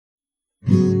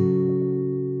The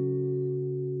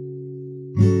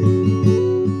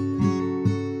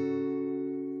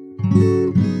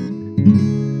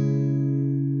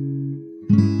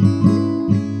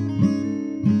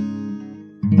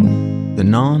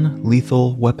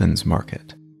non-lethal weapons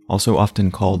market, also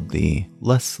often called the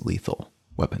less lethal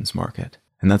weapons market,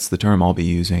 and that's the term I'll be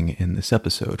using in this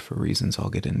episode for reasons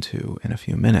I'll get into in a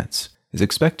few minutes, is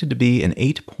expected to be an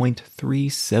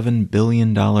 $8.37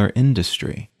 billion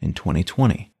industry in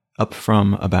 2020, up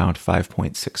from about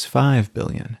 $5.65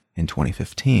 billion in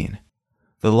 2015.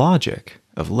 The logic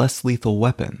of less lethal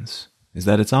weapons is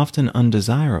that it's often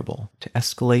undesirable to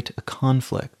escalate a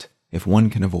conflict if one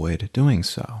can avoid doing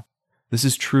so. This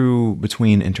is true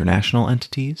between international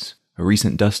entities. A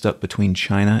recent dust-up between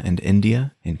China and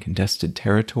India in contested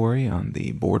territory on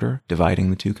the border dividing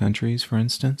the two countries, for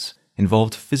instance,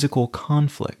 involved physical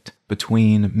conflict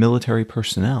between military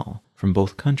personnel from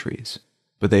both countries,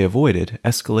 but they avoided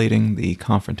escalating the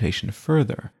confrontation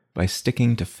further by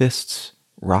sticking to fists,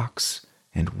 rocks,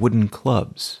 and wooden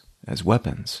clubs as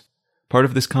weapons. Part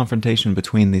of this confrontation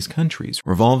between these countries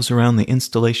revolves around the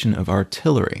installation of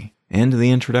artillery and the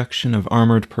introduction of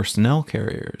armored personnel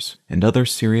carriers and other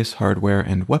serious hardware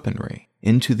and weaponry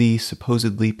into the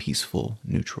supposedly peaceful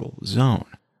neutral zone.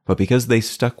 But because they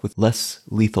stuck with less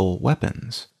lethal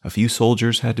weapons, a few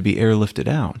soldiers had to be airlifted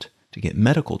out to get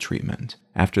medical treatment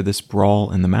after this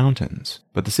brawl in the mountains.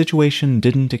 But the situation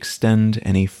didn't extend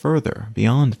any further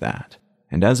beyond that.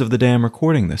 And as of the day I'm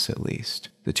recording this at least,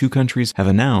 the two countries have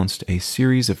announced a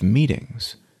series of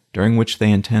meetings during which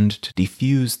they intend to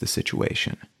defuse the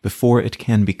situation before it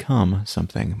can become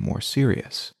something more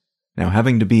serious. Now,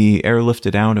 having to be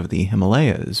airlifted out of the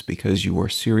Himalayas because you were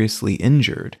seriously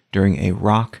injured during a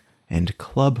rock and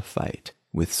club fight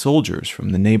with soldiers from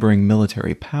the neighboring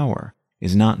military power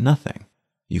is not nothing.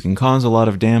 You can cause a lot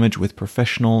of damage with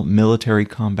professional military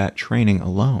combat training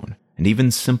alone, and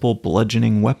even simple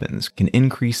bludgeoning weapons can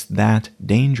increase that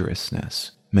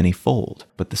dangerousness many-fold.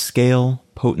 But the scale,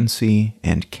 potency,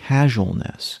 and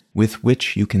casualness with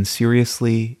which you can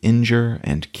seriously injure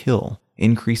and kill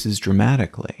increases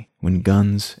dramatically when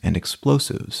guns and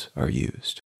explosives are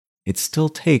used. It still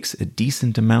takes a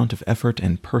decent amount of effort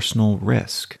and personal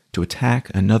risk to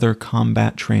attack another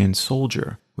combat-trained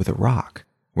soldier with a rock,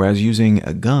 whereas using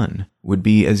a gun would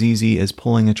be as easy as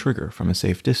pulling a trigger from a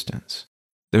safe distance.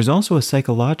 There's also a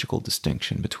psychological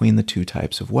distinction between the two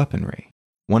types of weaponry.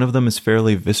 One of them is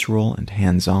fairly visceral and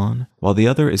hands-on, while the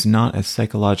other is not as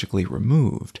psychologically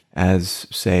removed as,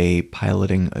 say,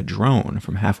 piloting a drone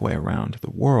from halfway around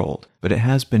the world, but it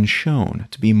has been shown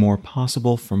to be more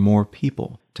possible for more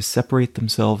people to separate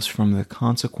themselves from the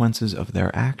consequences of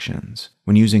their actions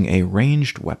when using a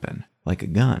ranged weapon, like a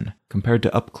gun, compared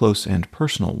to up-close and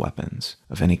personal weapons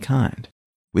of any kind.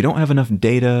 We don't have enough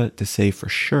data to say for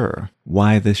sure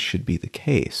why this should be the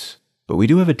case, but we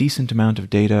do have a decent amount of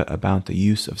data about the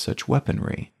use of such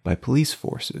weaponry by police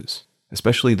forces,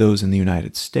 especially those in the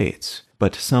United States,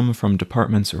 but some from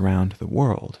departments around the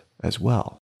world as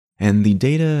well. And the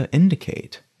data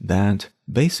indicate that,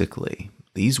 basically,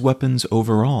 these weapons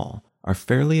overall are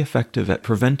fairly effective at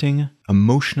preventing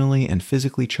emotionally and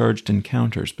physically charged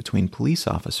encounters between police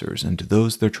officers and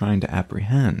those they're trying to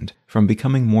apprehend from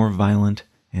becoming more violent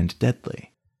and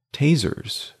deadly.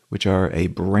 Tasers, which are a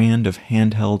brand of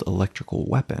handheld electrical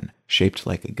weapon shaped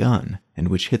like a gun and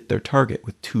which hit their target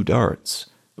with 2 darts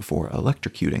before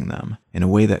electrocuting them in a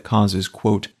way that causes,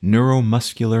 quote,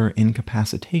 neuromuscular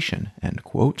incapacitation, end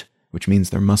quote, which means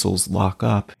their muscles lock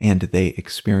up and they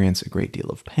experience a great deal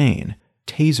of pain.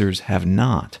 Tasers have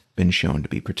not been shown to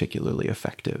be particularly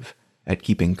effective at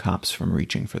keeping cops from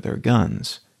reaching for their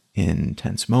guns in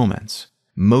tense moments.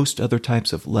 Most other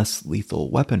types of less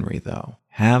lethal weaponry, though,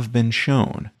 have been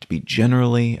shown to be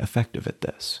generally effective at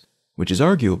this, which is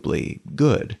arguably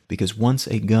good because once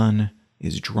a gun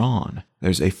is drawn,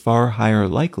 there's a far higher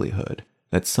likelihood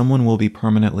that someone will be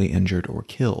permanently injured or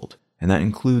killed, and that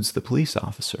includes the police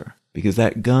officer, because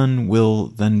that gun will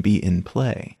then be in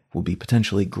play, will be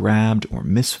potentially grabbed or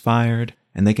misfired,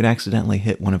 and they could accidentally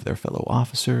hit one of their fellow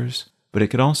officers, but it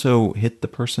could also hit the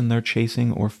person they're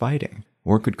chasing or fighting,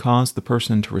 or could cause the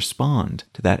person to respond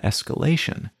to that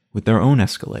escalation with their own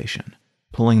escalation,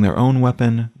 pulling their own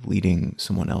weapon, leading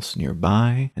someone else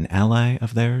nearby, an ally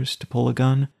of theirs, to pull a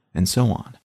gun, and so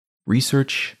on.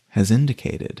 Research has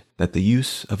indicated that the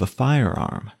use of a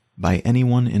firearm by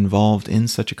anyone involved in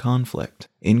such a conflict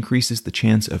increases the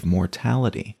chance of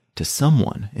mortality to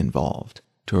someone involved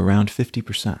to around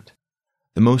 50%.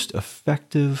 The most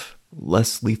effective,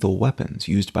 less lethal weapons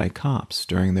used by cops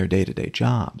during their day-to-day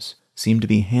jobs seem to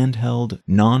be handheld,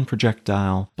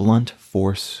 non-projectile, blunt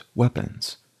force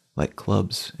weapons, like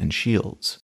clubs and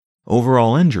shields.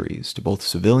 Overall injuries to both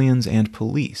civilians and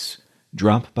police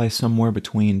drop by somewhere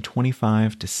between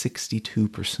 25 to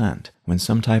 62% when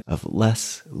some type of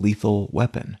less lethal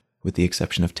weapon, with the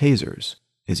exception of tasers,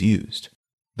 is used,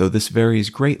 though this varies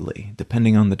greatly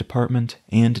depending on the department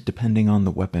and depending on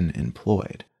the weapon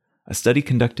employed. A study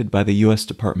conducted by the U.S.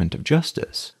 Department of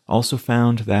Justice also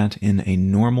found that in a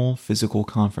normal physical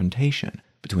confrontation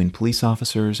between police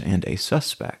officers and a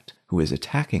suspect who is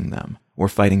attacking them or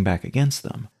fighting back against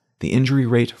them, the injury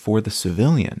rate for the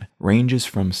civilian ranges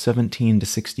from 17 to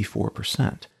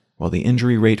 64%, while the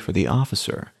injury rate for the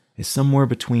officer is somewhere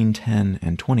between 10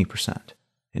 and 20%.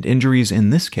 And injuries in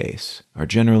this case are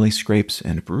generally scrapes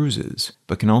and bruises,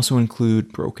 but can also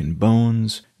include broken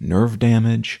bones, nerve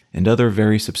damage, and other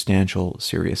very substantial,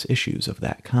 serious issues of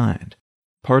that kind.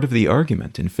 Part of the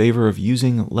argument in favor of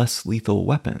using less lethal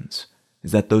weapons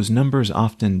is that those numbers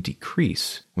often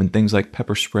decrease when things like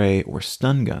pepper spray or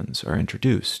stun guns are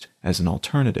introduced as an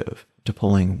alternative to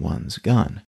pulling one's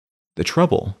gun. The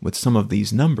trouble with some of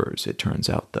these numbers, it turns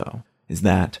out though, is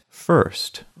that,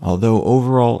 first, although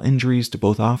overall injuries to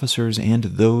both officers and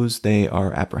those they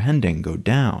are apprehending go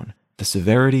down, the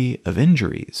severity of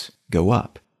injuries go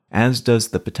up, as does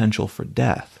the potential for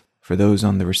death for those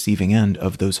on the receiving end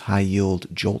of those high-yield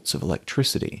jolts of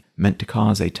electricity meant to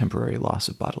cause a temporary loss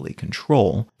of bodily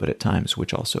control, but at times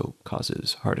which also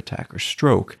causes heart attack or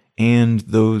stroke, and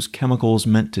those chemicals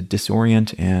meant to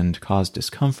disorient and cause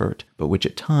discomfort, but which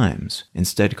at times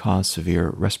instead cause severe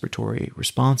respiratory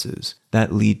responses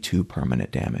that lead to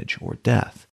permanent damage or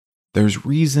death. There's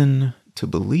reason to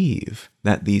believe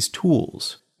that these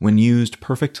tools, when used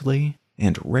perfectly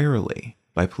and rarely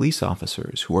by police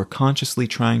officers who are consciously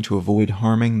trying to avoid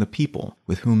harming the people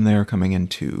with whom they are coming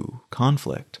into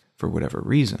conflict for whatever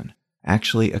reason,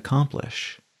 actually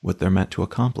accomplish what they're meant to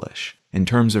accomplish in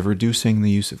terms of reducing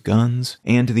the use of guns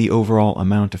and the overall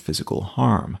amount of physical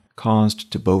harm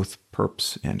caused to both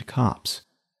perps and cops.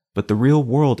 But the real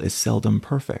world is seldom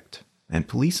perfect, and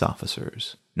police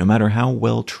officers, no matter how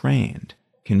well trained,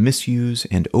 can misuse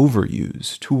and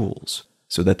overuse tools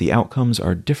so that the outcomes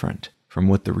are different from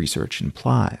what the research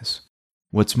implies.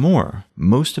 What's more,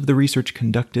 most of the research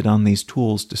conducted on these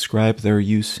tools describe their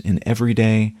use in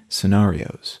everyday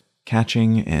scenarios,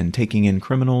 catching and taking in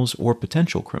criminals or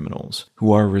potential criminals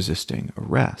who are resisting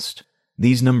arrest.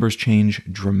 These numbers change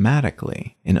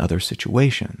dramatically in other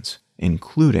situations,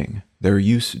 including their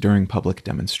use during public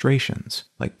demonstrations,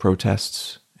 like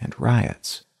protests and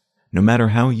riots. No matter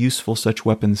how useful such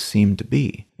weapons seem to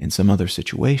be in some other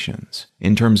situations,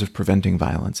 in terms of preventing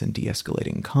violence and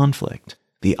de-escalating conflict,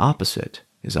 the opposite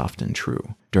is often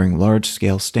true during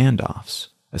large-scale standoffs,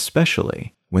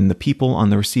 especially when the people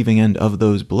on the receiving end of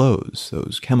those blows,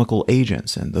 those chemical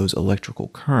agents and those electrical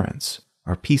currents,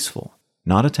 are peaceful,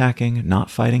 not attacking,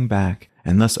 not fighting back,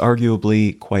 and thus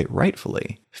arguably, quite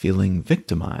rightfully, feeling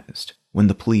victimized when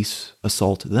the police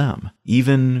assault them,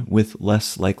 even with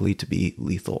less likely to be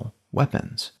lethal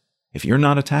weapons. If you're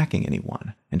not attacking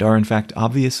anyone and are in fact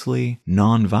obviously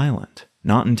non-violent,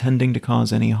 not intending to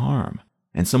cause any harm,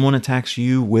 and someone attacks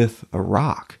you with a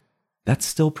rock, that's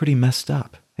still pretty messed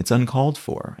up. It's uncalled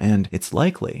for, and it's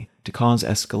likely to cause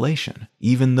escalation,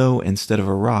 even though instead of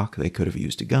a rock they could have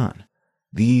used a gun.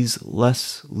 These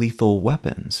less lethal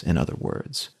weapons, in other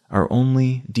words, are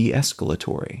only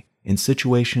de-escalatory in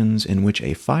situations in which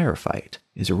a firefight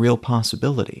is a real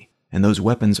possibility, and those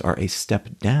weapons are a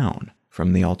step down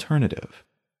from the alternative.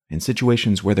 In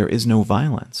situations where there is no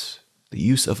violence, the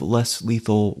use of less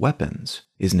lethal weapons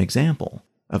is an example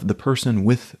of the person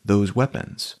with those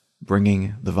weapons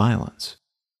bringing the violence.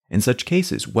 In such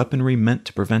cases, weaponry meant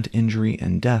to prevent injury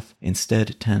and death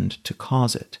instead tend to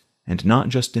cause it, and not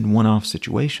just in one-off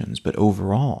situations, but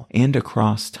overall and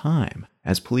across time,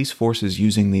 as police forces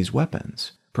using these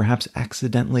weapons perhaps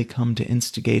accidentally come to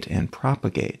instigate and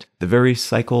propagate the very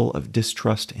cycle of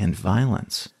distrust and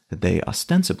violence that they,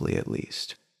 ostensibly at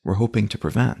least, were hoping to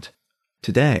prevent.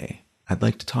 Today, I'd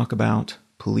like to talk about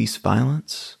police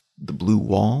violence, the blue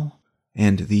wall,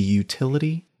 and the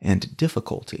utility and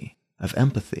difficulty of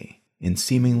empathy in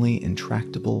seemingly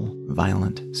intractable,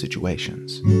 violent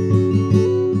situations.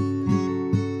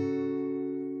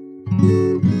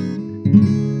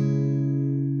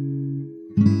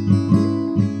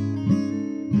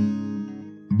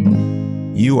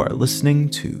 You are listening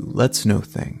to Let's Know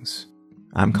Things.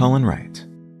 I'm Colin Wright.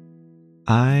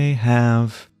 I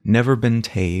have never been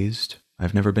tased.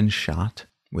 I've never been shot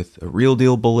with a real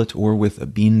deal bullet or with a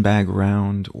beanbag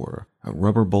round or a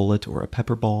rubber bullet or a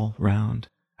pepper ball round.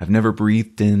 I've never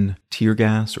breathed in tear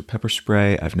gas or pepper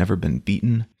spray. I've never been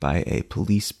beaten by a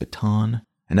police baton.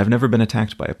 and I've never been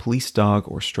attacked by a police dog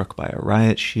or struck by a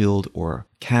riot shield or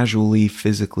casually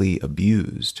physically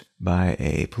abused by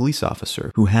a police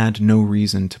officer who had no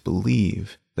reason to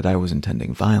believe that I was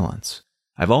intending violence.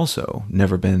 I've also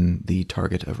never been the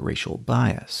target of racial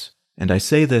bias. And I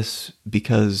say this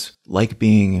because, like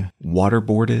being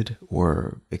waterboarded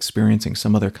or experiencing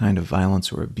some other kind of violence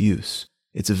or abuse,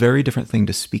 it's a very different thing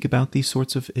to speak about these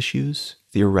sorts of issues,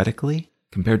 theoretically,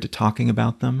 compared to talking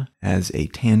about them as a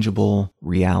tangible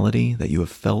reality that you have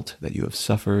felt, that you have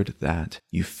suffered, that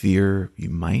you fear you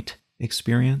might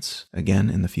experience again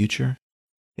in the future.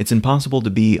 It's impossible to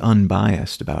be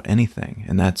unbiased about anything,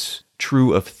 and that's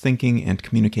true of thinking and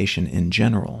communication in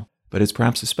general, but it's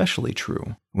perhaps especially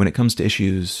true when it comes to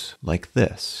issues like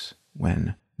this,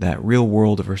 when that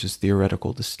real-world versus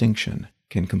theoretical distinction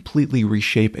can completely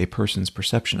reshape a person's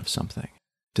perception of something,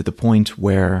 to the point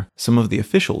where some of the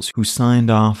officials who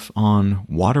signed off on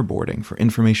waterboarding for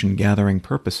information-gathering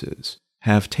purposes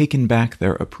have taken back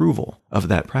their approval of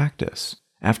that practice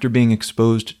after being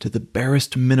exposed to the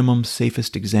barest minimum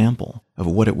safest example of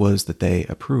what it was that they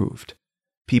approved.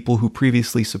 People who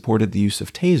previously supported the use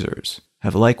of tasers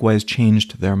have likewise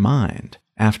changed their mind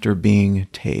after being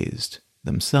tased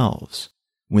themselves.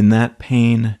 When that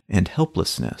pain and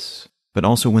helplessness, but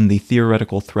also when the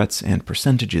theoretical threats and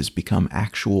percentages become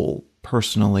actual,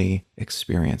 personally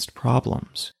experienced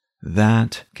problems,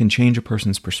 that can change a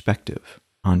person's perspective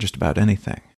on just about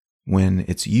anything. When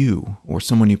it's you or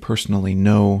someone you personally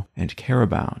know and care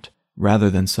about, rather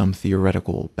than some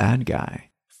theoretical bad guy,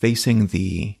 facing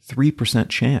the 3%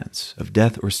 chance of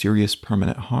death or serious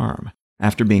permanent harm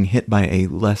after being hit by a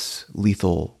less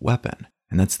lethal weapon.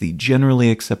 And that's the generally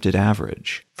accepted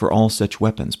average for all such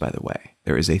weapons, by the way.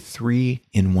 There is a 3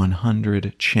 in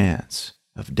 100 chance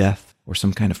of death or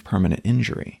some kind of permanent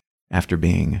injury after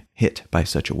being hit by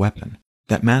such a weapon.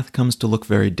 That math comes to look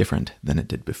very different than it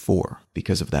did before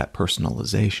because of that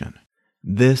personalization.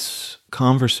 This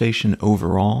conversation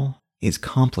overall is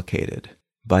complicated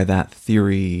by that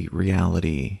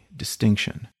theory-reality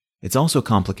distinction. It's also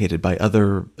complicated by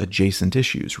other adjacent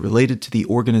issues related to the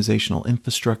organizational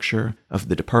infrastructure of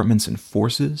the departments and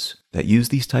forces that use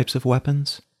these types of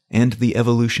weapons, and the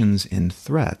evolutions in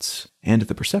threats and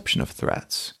the perception of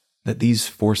threats that these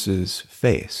forces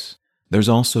face. There's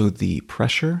also the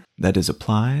pressure that is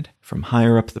applied from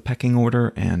higher up the pecking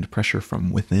order and pressure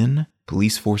from within,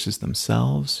 police forces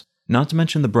themselves, not to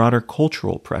mention the broader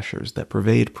cultural pressures that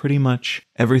pervade pretty much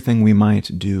everything we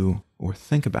might do or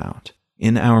think about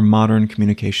in our modern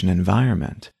communication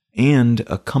environment, and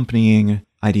accompanying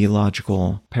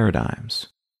ideological paradigms.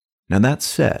 Now that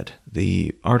said,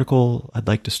 the article I'd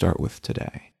like to start with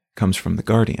today comes from The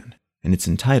Guardian, and it's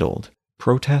entitled,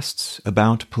 "Protests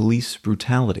About Police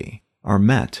Brutality Are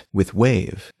Met with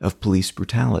Wave of Police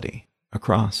Brutality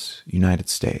Across United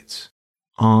States."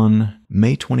 On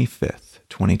May 25th,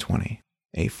 2020,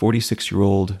 a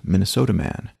 46-year-old Minnesota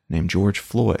man named George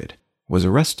Floyd was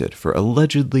arrested for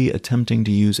allegedly attempting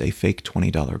to use a fake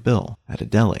 $20 bill at a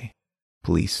deli.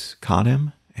 Police caught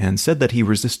him and said that he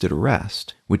resisted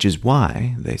arrest, which is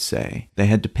why, they say, they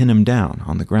had to pin him down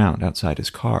on the ground outside his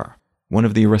car, one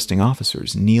of the arresting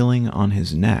officers kneeling on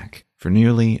his neck for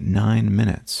nearly 9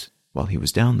 minutes while he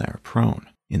was down there prone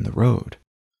in the road.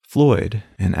 Floyd,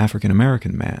 an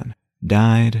African-American man,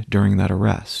 died during that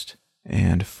arrest,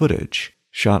 and footage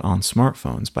shot on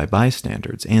smartphones by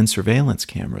bystanders and surveillance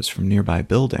cameras from nearby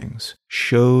buildings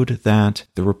showed that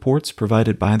the reports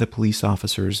provided by the police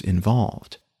officers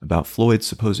involved about Floyd's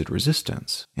supposed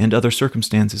resistance and other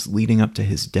circumstances leading up to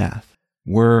his death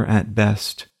were at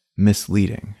best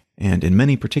misleading, and in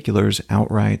many particulars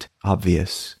outright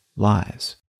obvious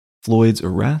lies. Floyd's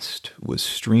arrest was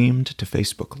streamed to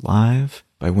Facebook Live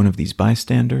by one of these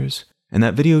bystanders, and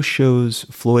that video shows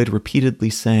Floyd repeatedly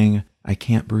saying, "I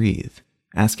can't breathe,"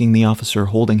 asking the officer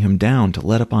holding him down to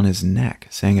let up on his neck,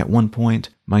 saying at one point,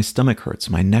 "My stomach hurts,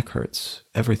 my neck hurts,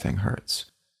 everything hurts,"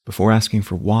 before asking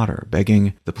for water,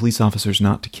 begging the police officers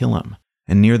not to kill him,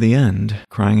 and near the end,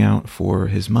 crying out for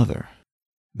his mother.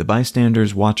 The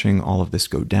bystanders watching all of this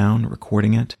go down,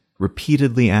 recording it,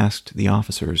 repeatedly asked the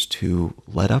officers to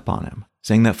let up on him,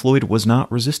 saying that Floyd was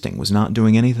not resisting, was not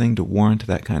doing anything to warrant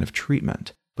that kind of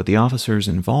treatment, but the officers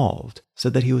involved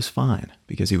said that he was fine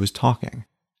because he was talking.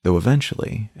 Though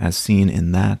eventually, as seen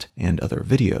in that and other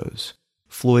videos,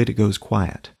 Floyd goes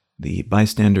quiet. The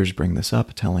bystanders bring this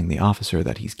up, telling the officer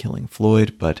that he's killing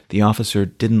Floyd, but the officer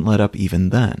didn't let up even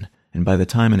then, and by the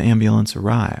time an ambulance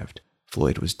arrived,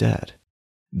 Floyd was dead.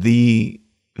 The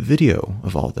video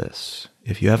of all this,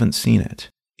 if you haven't seen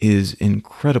it, is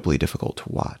incredibly difficult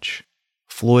to watch.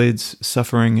 Floyd's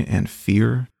suffering and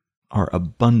fear are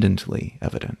abundantly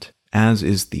evident, as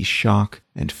is the shock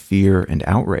and fear and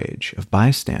outrage of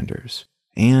bystanders,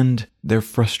 and their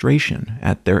frustration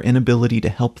at their inability to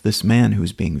help this man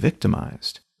who's being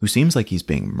victimized, who seems like he's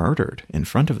being murdered in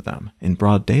front of them in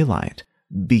broad daylight,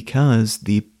 because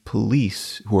the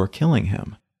police who are killing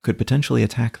him could potentially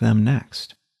attack them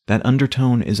next. That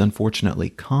undertone is unfortunately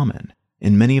common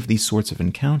in many of these sorts of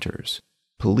encounters.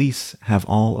 Police have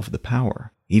all of the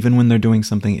power, even when they're doing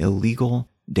something illegal,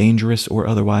 dangerous, or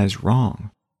otherwise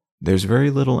wrong. There's very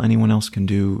little anyone else can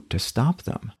do to stop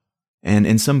them. And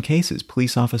in some cases,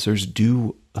 police officers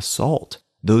do assault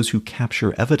those who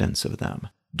capture evidence of them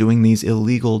doing these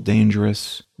illegal,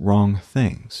 dangerous, wrong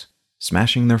things,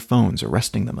 smashing their phones,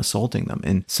 arresting them, assaulting them,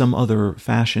 in some other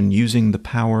fashion using the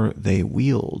power they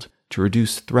wield to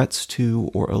reduce threats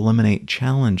to or eliminate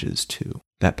challenges to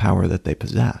that power that they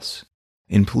possess.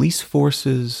 In police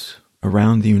forces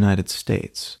around the United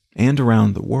States and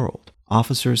around the world,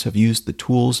 officers have used the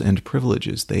tools and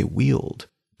privileges they wield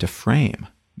to frame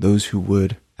those who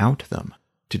would out them,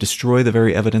 to destroy the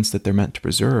very evidence that they're meant to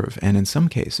preserve, and in some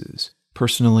cases,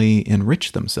 personally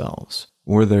enrich themselves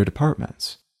or their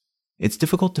departments. It's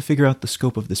difficult to figure out the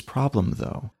scope of this problem,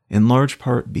 though, in large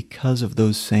part because of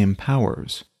those same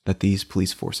powers that these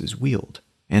police forces wield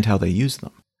and how they use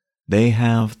them. They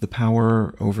have the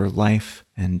power over life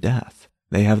and death.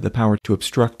 They have the power to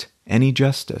obstruct any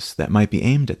justice that might be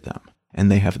aimed at them, and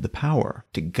they have the power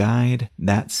to guide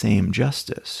that same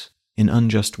justice in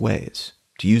unjust ways,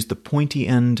 to use the pointy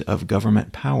end of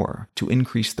government power to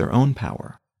increase their own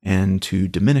power, and to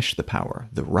diminish the power,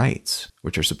 the rights,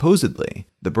 which are supposedly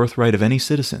the birthright of any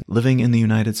citizen living in the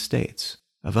United States,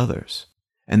 of others.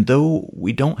 And though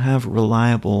we don't have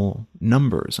reliable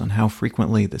numbers on how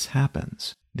frequently this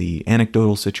happens, the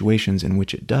anecdotal situations in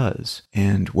which it does,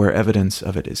 and where evidence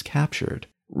of it is captured,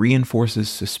 reinforces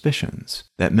suspicions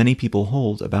that many people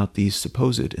hold about these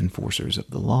supposed enforcers of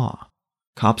the law.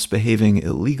 Cops behaving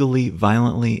illegally,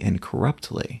 violently, and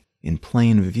corruptly in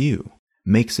plain view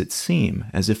makes it seem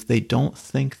as if they don't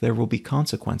think there will be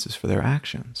consequences for their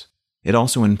actions. It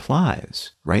also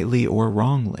implies, rightly or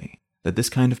wrongly, that this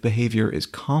kind of behavior is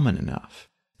common enough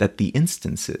that the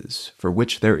instances for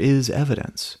which there is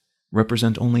evidence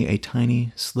represent only a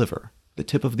tiny sliver, the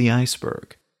tip of the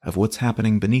iceberg, of what's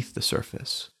happening beneath the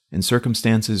surface, in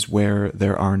circumstances where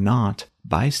there are not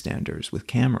bystanders with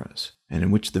cameras, and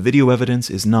in which the video evidence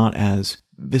is not as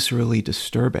viscerally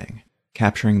disturbing,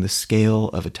 capturing the scale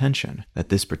of attention that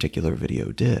this particular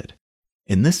video did.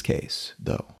 In this case,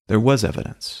 though, there was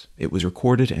evidence. It was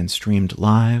recorded and streamed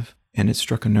live, and it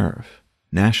struck a nerve,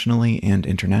 nationally and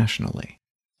internationally.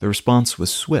 The response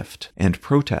was swift, and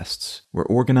protests were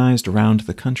organized around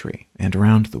the country and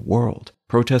around the world.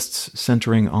 Protests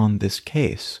centering on this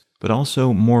case, but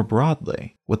also more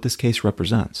broadly, what this case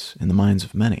represents in the minds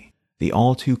of many. The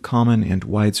all too common and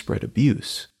widespread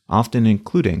abuse, often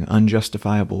including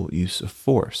unjustifiable use of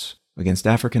force, against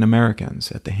African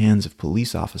Americans at the hands of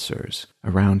police officers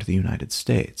around the United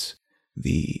States.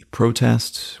 The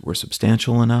protests were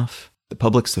substantial enough, the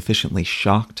public sufficiently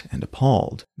shocked and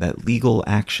appalled that legal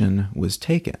action was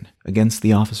taken against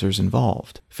the officers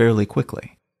involved fairly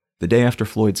quickly. The day after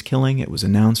Floyd's killing, it was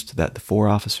announced that the 4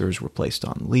 officers were placed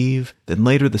on leave. Then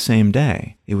later the same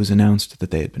day, it was announced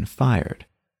that they had been fired.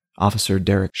 Officer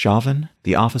Derek Chauvin,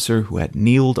 the officer who had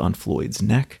kneeled on Floyd's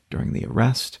neck during the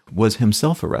arrest, was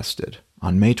himself arrested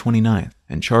on May 29th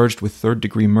and charged with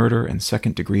third-degree murder and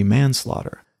second-degree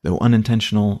manslaughter, though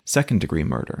unintentional second-degree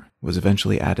murder was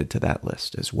eventually added to that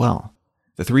list as well.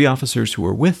 The 3 officers who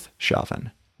were with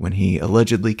Chauvin when he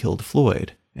allegedly killed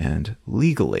Floyd, and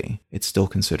legally, it's still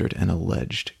considered an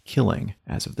alleged killing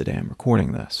as of the day I'm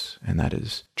recording this, and that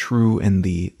is true in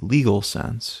the legal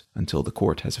sense until the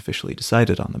court has officially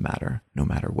decided on the matter, no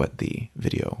matter what the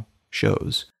video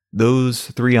shows. Those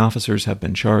 3 officers have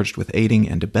been charged with aiding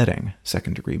and abetting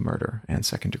second-degree murder and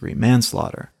second-degree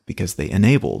manslaughter because they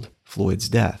enabled Floyd's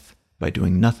death by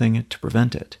doing nothing to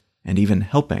prevent it, and even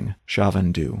helping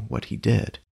Chauvin do what he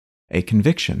did. A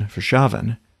conviction for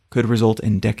Chauvin could result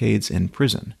in decades in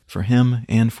prison for him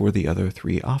and for the other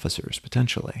 3 officers,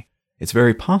 potentially. It's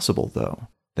very possible, though,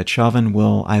 that Chauvin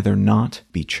will either not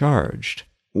be charged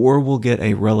or will get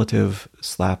a relative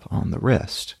slap on the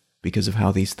wrist because of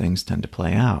how these things tend to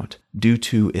play out, due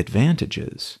to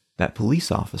advantages that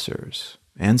police officers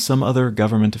and some other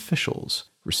government officials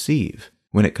receive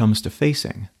when it comes to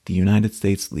facing the United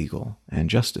States legal and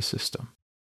justice system.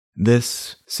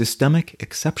 This systemic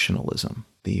exceptionalism,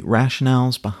 the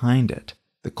rationales behind it,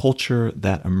 the culture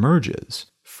that emerges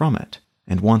from it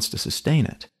and wants to sustain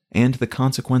it, and the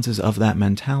consequences of that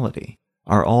mentality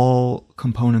are all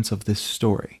components of this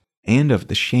story, and of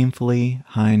the shamefully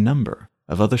high number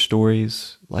of other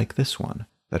stories like this one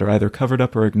that are either covered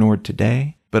up or ignored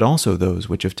today, but also those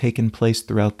which have taken place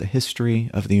throughout the history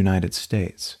of the United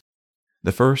States.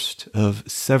 The first of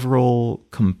several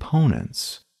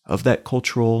components of that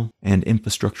cultural and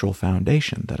infrastructural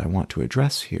foundation that I want to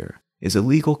address here is a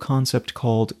legal concept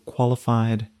called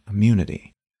qualified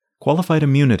immunity. Qualified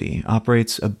immunity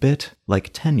operates a bit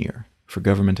like tenure for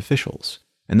government officials,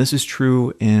 and this is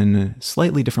true in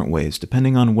slightly different ways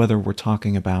depending on whether we're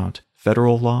talking about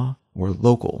federal law or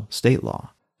local state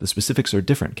law. The specifics are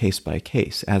different case by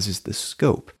case, as is the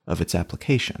scope of its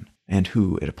application and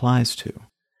who it applies to.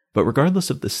 But regardless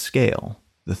of the scale,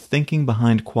 the thinking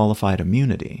behind qualified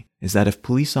immunity is that if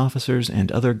police officers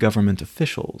and other government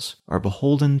officials are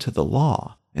beholden to the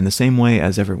law in the same way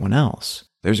as everyone else,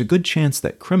 there's a good chance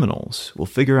that criminals will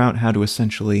figure out how to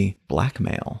essentially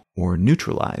blackmail or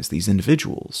neutralize these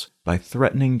individuals by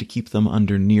threatening to keep them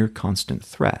under near constant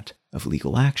threat of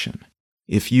legal action.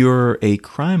 If you're a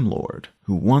crime lord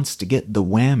who wants to get the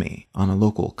whammy on a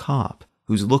local cop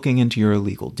who's looking into your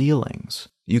illegal dealings,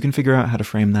 you can figure out how to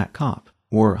frame that cop,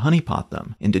 or honeypot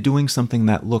them into doing something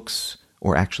that looks,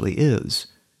 or actually is,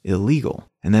 illegal,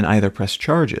 and then either press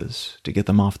charges to get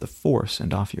them off the force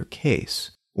and off your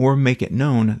case, or make it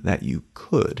known that you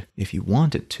could if you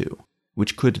wanted to,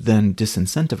 which could then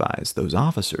disincentivize those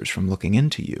officers from looking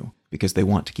into you because they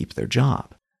want to keep their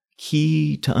job.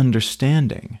 Key to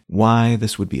understanding why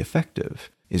this would be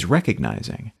effective is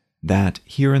recognizing that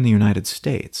here in the United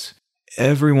States,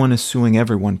 everyone is suing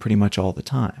everyone pretty much all the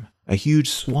time. A huge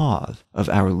swath of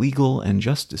our legal and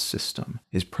justice system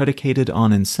is predicated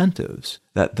on incentives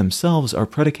that themselves are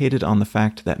predicated on the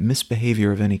fact that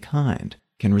misbehavior of any kind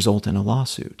can result in a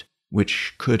lawsuit,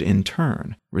 which could in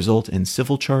turn result in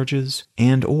civil charges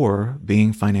and/or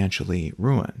being financially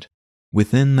ruined.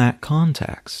 Within that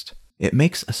context, it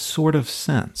makes a sort of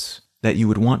sense that you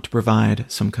would want to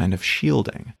provide some kind of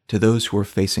shielding to those who are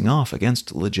facing off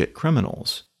against legit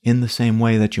criminals, in the same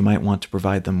way that you might want to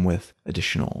provide them with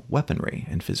additional weaponry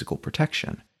and physical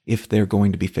protection if they're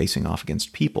going to be facing off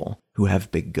against people who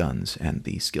have big guns and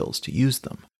the skills to use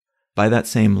them. By that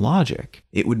same logic,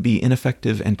 it would be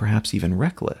ineffective and perhaps even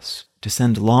reckless to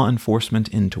send law enforcement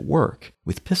into work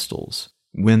with pistols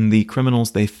when the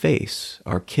criminals they face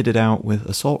are kitted out with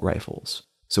assault rifles.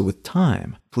 So with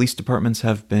time, police departments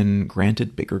have been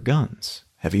granted bigger guns,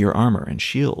 heavier armor and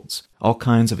shields, all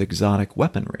kinds of exotic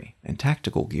weaponry and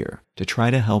tactical gear to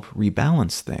try to help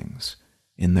rebalance things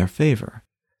in their favor.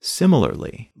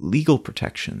 Similarly, legal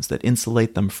protections that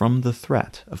insulate them from the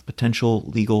threat of potential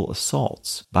legal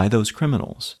assaults by those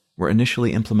criminals were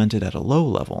initially implemented at a low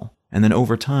level and then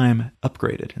over time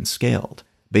upgraded and scaled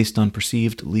based on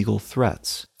perceived legal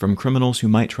threats from criminals who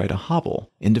might try to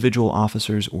hobble individual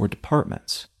officers or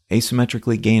departments,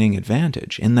 asymmetrically gaining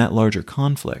advantage in that larger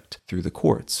conflict through the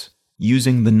courts,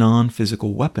 using the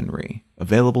non-physical weaponry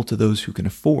available to those who can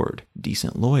afford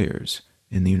decent lawyers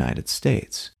in the United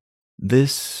States.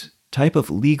 This type of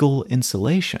legal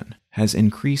insulation has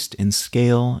increased in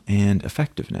scale and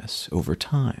effectiveness over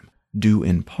time, due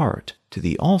in part to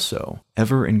the also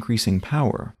ever-increasing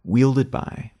power wielded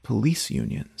by police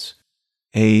unions.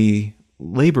 A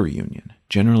labor union,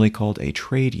 generally called a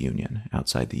trade union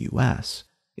outside the U.S.,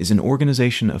 is an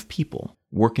organization of people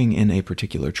working in a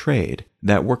particular trade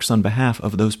that works on behalf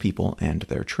of those people and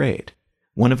their trade.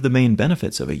 One of the main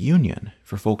benefits of a union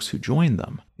for folks who join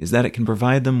them is that it can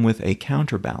provide them with a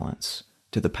counterbalance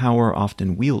to the power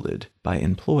often wielded by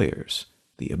employers.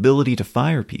 The ability to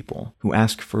fire people who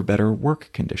ask for better work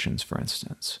conditions, for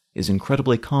instance, is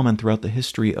incredibly common throughout the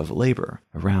history of labor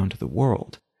around the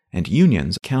world, and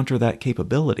unions counter that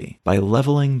capability by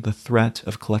leveling the threat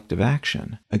of collective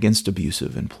action against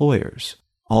abusive employers.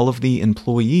 All of the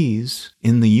employees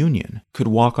in the union could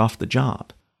walk off the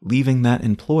job, leaving that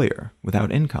employer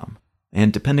without income,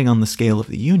 and depending on the scale of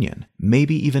the union,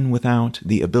 maybe even without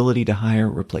the ability to hire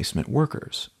replacement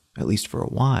workers, at least for a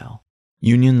while.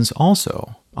 Unions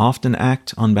also often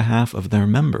act on behalf of their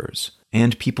members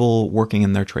and people working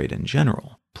in their trade in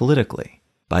general, politically,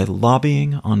 by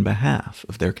lobbying on behalf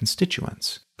of their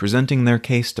constituents, presenting their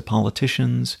case to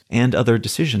politicians and other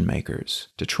decision-makers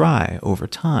to try, over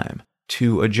time,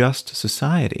 to adjust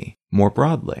society more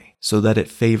broadly so that it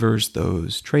favors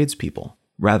those tradespeople,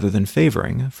 rather than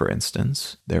favoring, for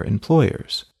instance, their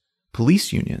employers.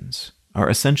 Police unions are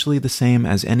essentially the same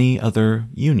as any other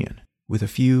union, with a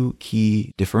few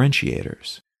key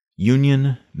differentiators.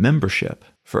 Union membership,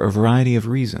 for a variety of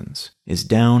reasons, is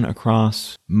down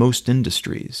across most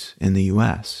industries in the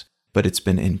U.S., but it's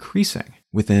been increasing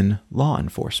within law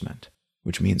enforcement,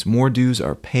 which means more dues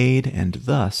are paid and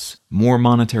thus more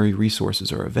monetary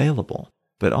resources are available.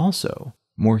 But also,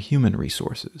 more human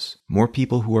resources, more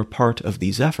people who are part of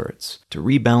these efforts to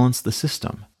rebalance the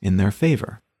system in their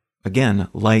favor. Again,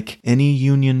 like any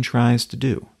union tries to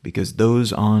do, because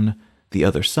those on the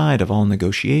other side of all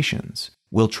negotiations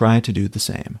will try to do the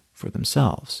same for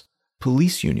themselves.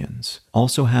 Police unions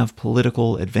also have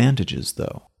political advantages,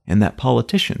 though, in that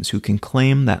politicians who can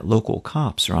claim that local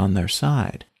cops are on their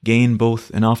side gain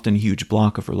both an often huge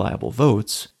block of reliable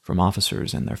votes from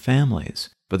officers and their families,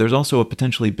 but there's also a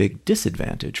potentially big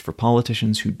disadvantage for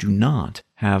politicians who do not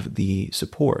have the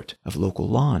support of local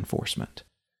law enforcement.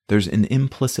 There's an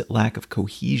implicit lack of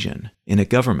cohesion in a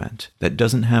government that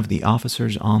doesn't have the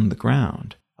officers on the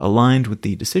ground aligned with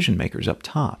the decision makers up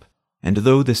top. And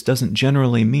though this doesn't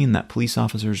generally mean that police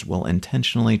officers will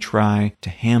intentionally try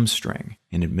to hamstring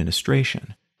an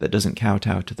administration that doesn't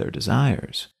kowtow to their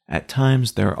desires, at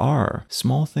times there are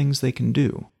small things they can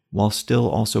do while still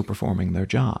also performing their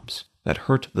jobs that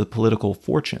hurt the political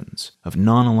fortunes of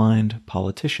non-aligned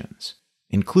politicians,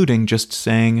 including just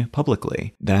saying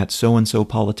publicly that so-and-so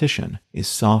politician is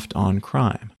soft on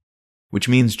crime, which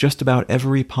means just about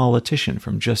every politician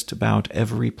from just about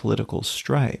every political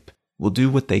stripe will do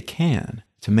what they can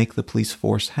to make the police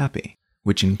force happy,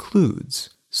 which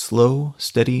includes slow,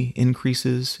 steady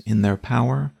increases in their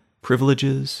power,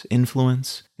 privileges,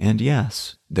 influence, and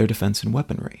yes, their defense and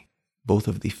weaponry, both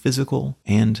of the physical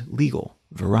and legal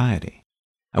variety.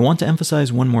 I want to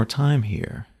emphasize one more time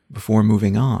here, before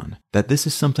moving on, that this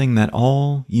is something that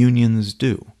all unions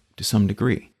do, to some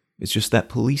degree. It's just that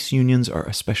police unions are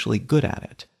especially good at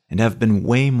it, and have been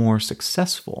way more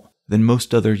successful than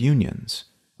most other unions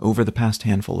over the past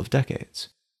handful of decades.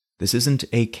 This isn't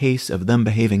a case of them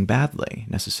behaving badly,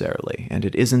 necessarily, and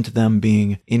it isn't them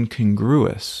being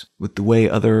incongruous with the way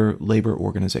other labor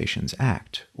organizations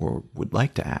act, or would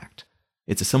like to act.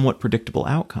 It's a somewhat predictable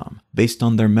outcome, based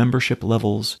on their membership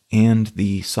levels and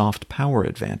the soft power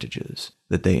advantages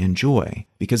that they enjoy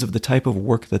because of the type of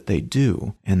work that they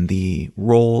do and the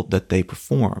role that they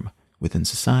perform within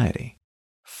society.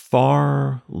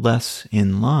 Far less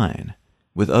in line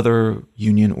with other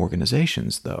union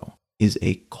organizations, though, is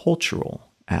a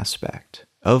cultural aspect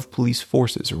of police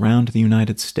forces around the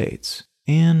United States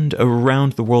and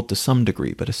around the world to some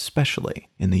degree, but especially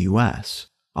in the US,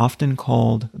 often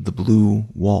called the Blue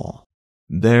Wall.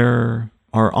 There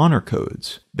are honor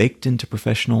codes baked into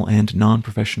professional and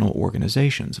non-professional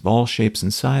organizations of all shapes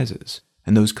and sizes,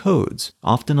 and those codes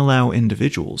often allow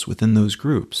individuals within those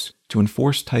groups to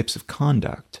enforce types of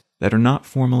conduct that are not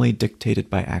formally dictated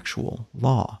by actual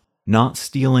law. Not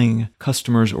stealing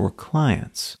customers or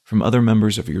clients from other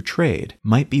members of your trade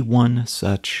might be one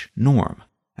such norm.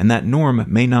 And that norm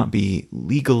may not be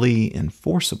legally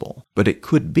enforceable, but it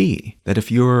could be that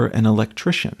if you're an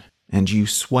electrician and you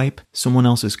swipe someone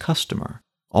else's customer,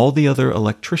 all the other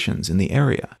electricians in the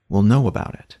area will know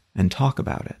about it and talk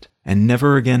about it and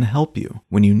never again help you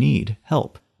when you need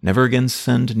help, never again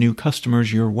send new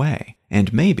customers your way,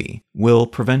 and maybe will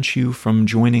prevent you from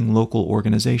joining local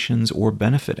organizations or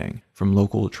benefiting from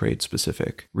local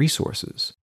trade-specific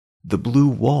resources. The Blue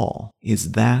Wall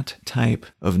is that type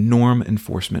of norm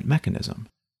enforcement mechanism,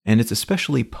 and it's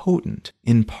especially potent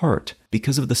in part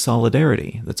because of the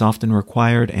solidarity that's often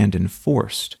required and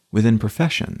enforced within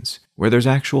professions where there's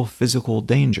actual physical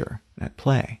danger at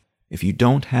play. If you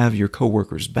don't have your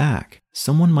coworkers back,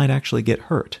 someone might actually get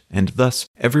hurt, and thus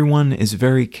everyone is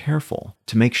very careful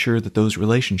to make sure that those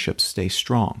relationships stay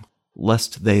strong,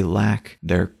 lest they lack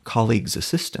their colleagues'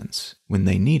 assistance when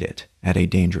they need it at a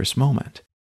dangerous moment.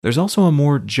 There's also a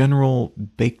more general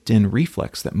baked-in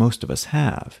reflex that most of us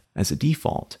have, as a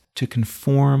default, to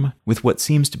conform with what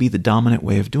seems to be the dominant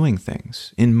way of doing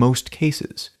things, in most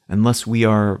cases, unless we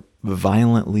are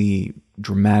violently,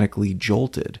 dramatically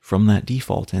jolted from that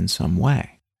default in some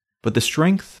way. But the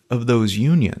strength of those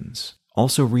unions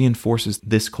also reinforces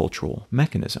this cultural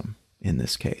mechanism, in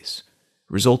this case,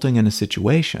 resulting in a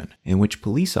situation in which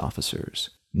police officers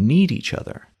need each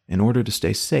other in order to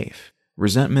stay safe.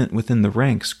 Resentment within the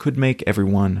ranks could make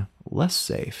everyone less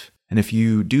safe, and if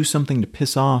you do something to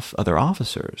piss off other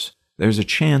officers, there's a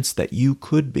chance that you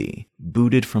could be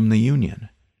booted from the union,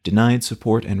 denied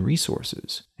support and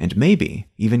resources, and maybe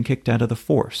even kicked out of the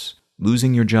force,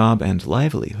 losing your job and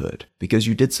livelihood because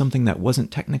you did something that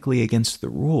wasn't technically against the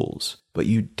rules, but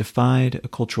you defied a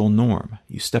cultural norm,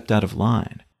 you stepped out of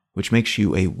line, which makes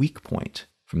you a weak point,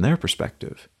 from their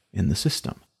perspective, in the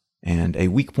system. And a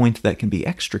weak point that can be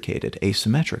extricated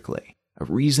asymmetrically. A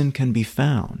reason can be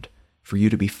found for you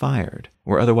to be fired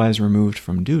or otherwise removed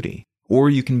from duty, or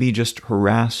you can be just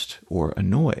harassed or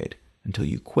annoyed until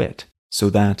you quit, so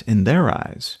that, in their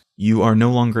eyes, you are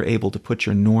no longer able to put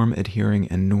your norm-adhering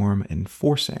and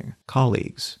norm-enforcing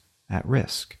colleagues at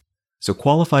risk. So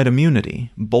qualified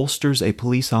immunity bolsters a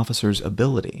police officer's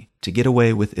ability to get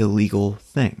away with illegal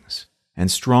things, and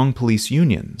strong police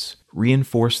unions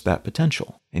reinforce that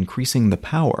potential, increasing the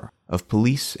power of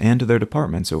police and their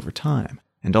departments over time,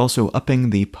 and also upping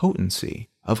the potency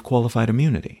of qualified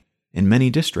immunity. In many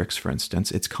districts, for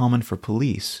instance, it's common for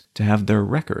police to have their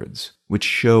records, which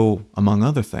show, among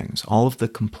other things, all of the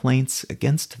complaints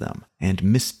against them and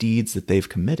misdeeds that they've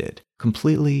committed,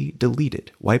 completely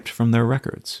deleted, wiped from their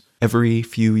records every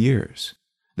few years.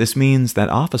 This means that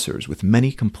officers with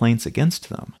many complaints against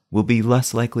them will be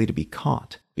less likely to be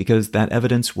caught because that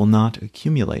evidence will not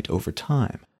accumulate over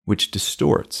time, which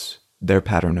distorts their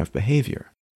pattern of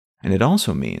behavior. And it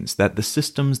also means that the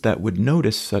systems that would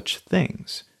notice such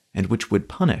things and which would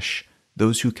punish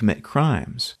those who commit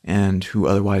crimes and who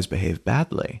otherwise behave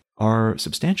badly are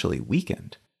substantially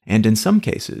weakened. And in some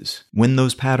cases, when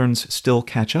those patterns still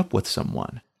catch up with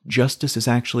someone, justice is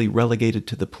actually relegated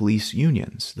to the police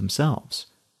unions themselves,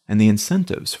 and the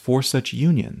incentives for such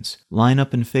unions line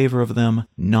up in favor of them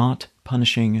not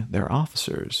punishing their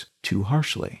officers too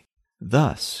harshly.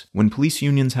 Thus, when police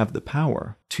unions have the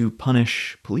power to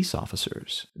punish police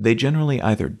officers, they generally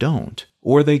either don't,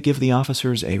 or they give the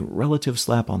officers a relative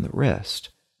slap on the wrist,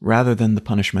 rather than the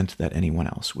punishment that anyone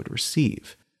else would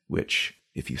receive, which,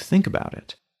 if you think about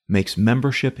it, makes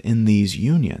membership in these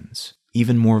unions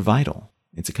even more vital.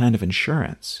 It's a kind of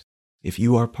insurance. If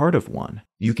you are part of one,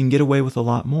 you can get away with a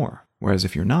lot more, whereas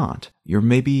if you're not, you're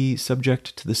maybe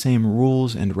subject to the same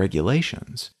rules and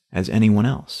regulations as anyone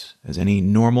else, as any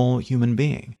normal human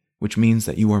being, which means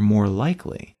that you are more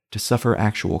likely to suffer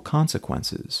actual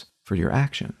consequences for your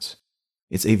actions.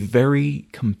 It's a very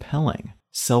compelling,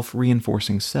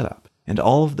 self-reinforcing setup, and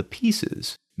all of the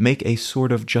pieces make a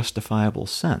sort of justifiable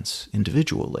sense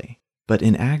individually, but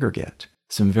in aggregate,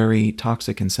 some very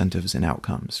toxic incentives and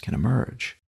outcomes can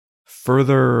emerge.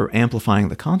 Further amplifying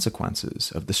the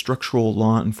consequences of the structural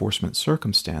law enforcement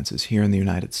circumstances here in the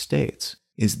United States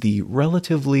is the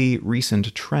relatively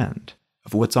recent trend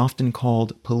of what's often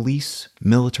called police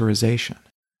militarization.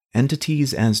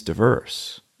 Entities as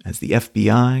diverse as the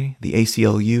FBI, the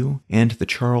ACLU, and the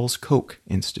Charles Koch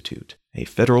Institute, a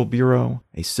federal bureau,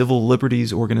 a civil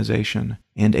liberties organization,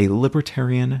 and a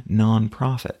libertarian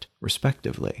nonprofit,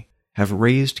 respectively, have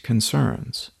raised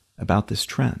concerns about this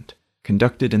trend,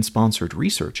 conducted and sponsored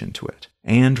research into it,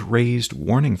 and raised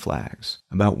warning flags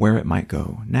about where it might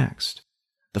go next.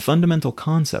 The fundamental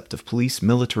concept of police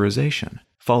militarization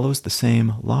follows the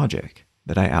same logic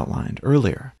that I outlined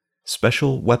earlier.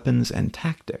 Special Weapons and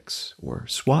Tactics, or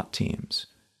SWAT teams,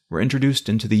 were introduced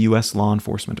into the U.S. law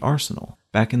enforcement arsenal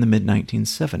back in the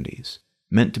mid-1970s,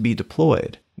 meant to be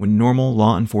deployed when normal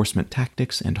law enforcement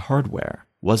tactics and hardware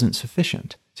wasn't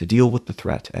sufficient to deal with the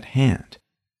threat at hand.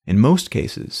 In most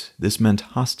cases, this meant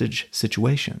hostage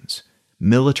situations,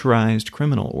 militarized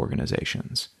criminal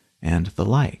organizations, and the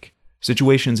like.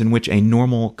 Situations in which a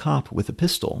normal cop with a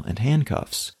pistol and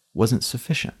handcuffs wasn't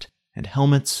sufficient, and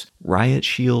helmets, riot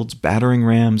shields, battering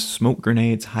rams, smoke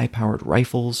grenades, high-powered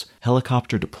rifles,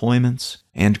 helicopter deployments,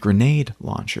 and grenade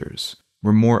launchers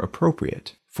were more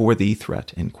appropriate for the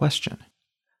threat in question.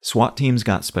 SWAT teams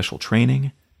got special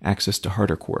training, access to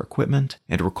harder core equipment,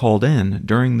 and were called in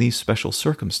during these special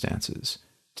circumstances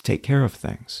to take care of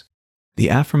things. The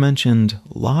aforementioned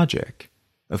logic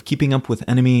of keeping up with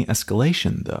enemy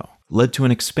escalation, though, led to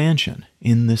an expansion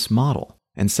in this model,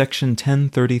 and Section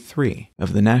 1033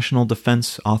 of the National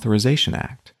Defense Authorization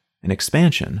Act, an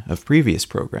expansion of previous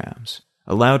programs,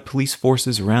 allowed police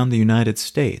forces around the United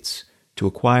States to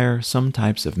acquire some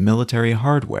types of military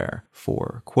hardware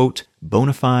for, quote,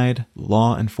 bona fide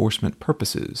law enforcement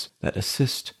purposes that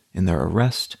assist in their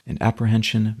arrest and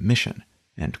apprehension mission,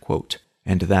 end quote.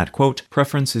 And that, quote,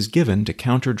 preference is given to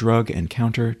counter-drug and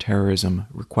counter-terrorism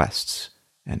requests,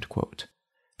 end quote.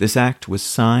 This act was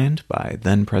signed by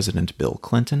then-President Bill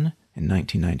Clinton in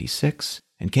 1996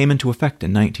 and came into effect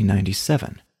in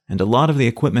 1997, and a lot of the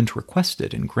equipment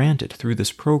requested and granted through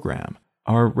this program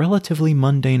are relatively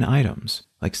mundane items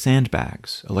like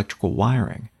sandbags, electrical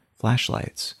wiring,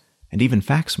 flashlights, and even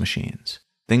fax machines,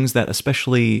 things that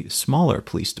especially smaller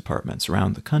police departments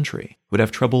around the country would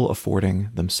have trouble affording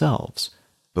themselves,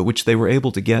 but which they were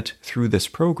able to get through this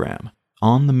program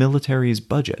on the military's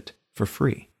budget for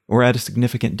free, or at a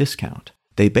significant discount.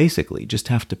 They basically just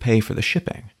have to pay for the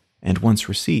shipping, and once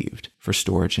received, for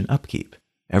storage and upkeep.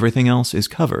 Everything else is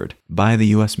covered by the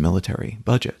U.S. military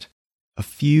budget. A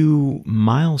few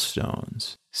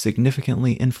milestones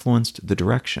significantly influenced the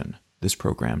direction this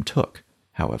program took,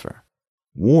 however.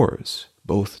 Wars,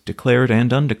 both declared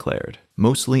and undeclared,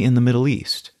 mostly in the Middle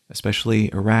East,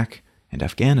 especially Iraq and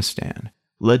Afghanistan,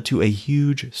 led to a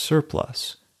huge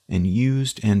surplus in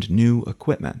used and new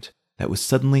equipment that was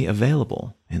suddenly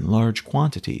available in large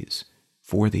quantities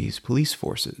for these police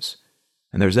forces.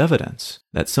 And there's evidence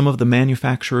that some of the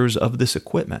manufacturers of this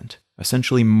equipment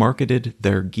essentially marketed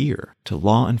their gear to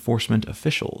law enforcement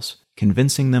officials,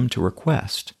 convincing them to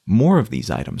request more of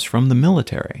these items from the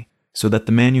military so that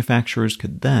the manufacturers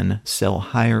could then sell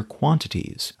higher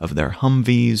quantities of their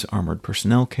Humvees, armored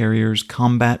personnel carriers,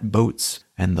 combat boats,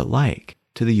 and the like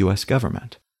to the U.S.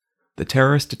 government. The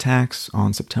terrorist attacks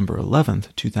on September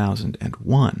 11th,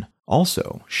 2001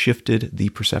 also shifted the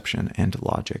perception and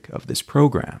logic of this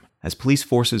program, as police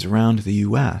forces around the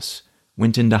U.S.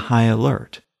 went into high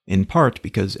alert, in part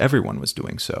because everyone was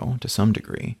doing so to some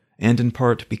degree, and in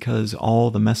part because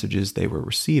all the messages they were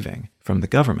receiving from the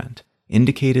government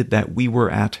indicated that we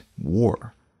were at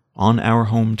war on our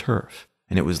home turf,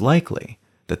 and it was likely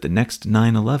that the next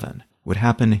 9/11 would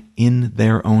happen in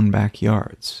their own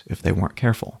backyards if they weren't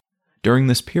careful. During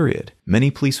this period, many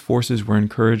police forces were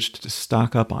encouraged to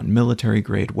stock up on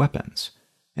military-grade weapons,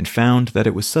 and found that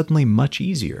it was suddenly much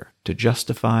easier to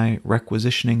justify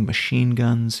requisitioning machine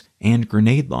guns and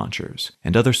grenade launchers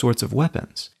and other sorts of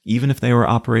weapons, even if they were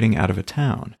operating out of a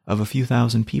town of a few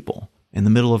thousand people in the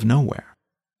middle of nowhere.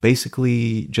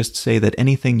 Basically, just say that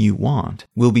anything you want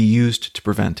will be used to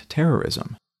prevent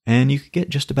terrorism, and you could get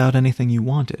just about anything you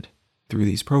wanted through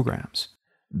these programs.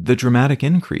 The dramatic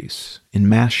increase in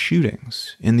mass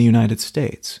shootings in the United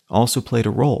States also played a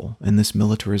role in this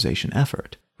militarization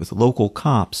effort, with local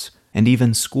cops and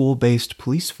even school-based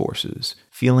police forces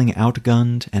feeling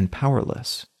outgunned and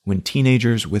powerless when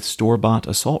teenagers with store-bought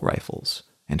assault rifles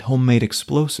and homemade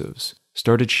explosives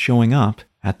started showing up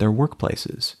at their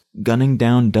workplaces, gunning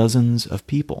down dozens of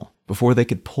people before they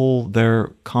could pull their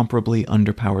comparably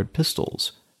underpowered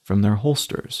pistols from their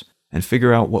holsters and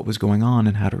figure out what was going on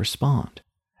and how to respond.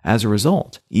 As a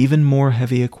result, even more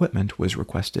heavy equipment was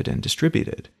requested and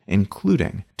distributed,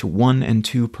 including to 1- and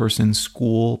 2-person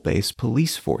school-based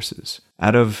police forces,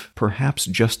 out of perhaps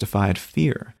justified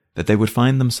fear that they would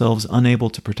find themselves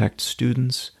unable to protect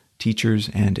students, teachers,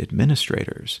 and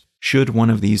administrators should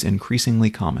one of these increasingly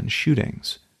common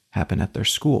shootings happen at their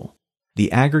school.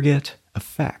 The aggregate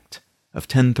effect of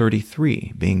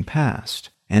 1033 being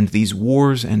passed, and these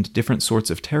wars and different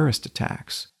sorts of terrorist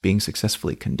attacks being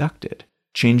successfully conducted,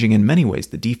 changing in many ways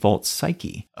the default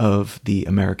psyche of the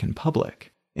American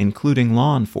public, including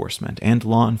law enforcement and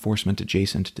law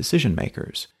enforcement-adjacent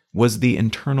decision-makers, was the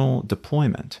internal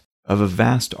deployment of a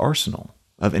vast arsenal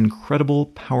of incredible,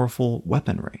 powerful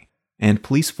weaponry, and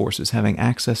police forces having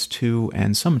access to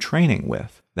and some training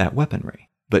with that weaponry,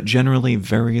 but generally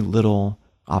very little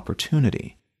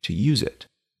opportunity to use it,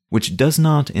 which does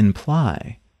not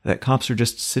imply that cops are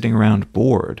just sitting around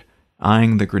bored,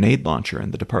 eyeing the grenade launcher in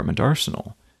the department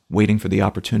arsenal, waiting for the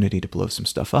opportunity to blow some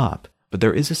stuff up, but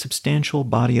there is a substantial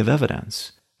body of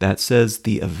evidence that says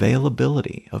the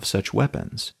availability of such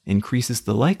weapons increases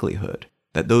the likelihood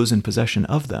that those in possession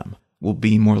of them will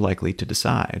be more likely to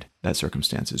decide that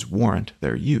circumstances warrant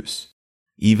their use,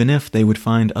 even if they would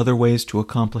find other ways to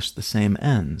accomplish the same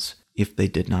ends if they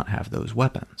did not have those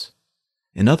weapons.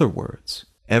 In other words,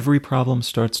 every problem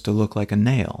starts to look like a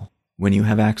nail when you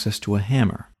have access to a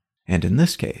hammer, and in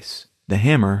this case, the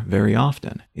hammer very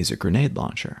often is a grenade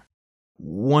launcher.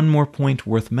 One more point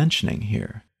worth mentioning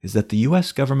here is that the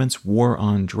US government's war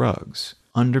on drugs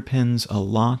underpins a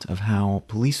lot of how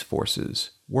police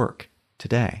forces work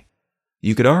today.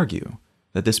 You could argue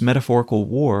that this metaphorical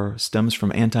war stems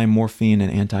from anti-morphine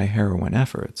and anti-heroin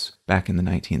efforts back in the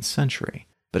 19th century,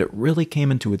 but it really came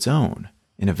into its own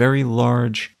in a very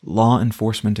large, law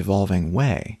enforcement evolving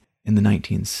way in the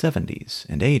 1970s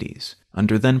and 80s,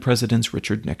 under then-Presidents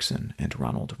Richard Nixon and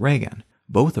Ronald Reagan,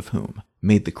 both of whom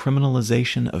made the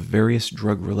criminalization of various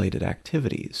drug-related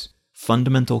activities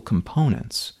fundamental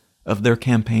components of their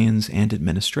campaigns and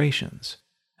administrations,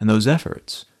 and those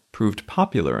efforts proved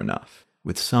popular enough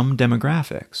with some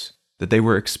demographics that they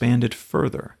were expanded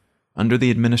further under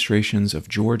the administrations of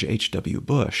George H.W.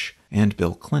 Bush and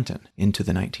Bill Clinton into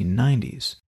the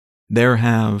 1990s. There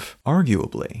have,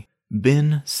 arguably,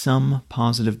 been some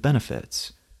positive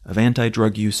benefits of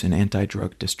anti-drug use and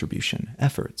anti-drug distribution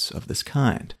efforts of this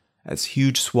kind, as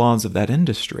huge swaths of that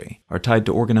industry are tied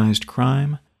to organized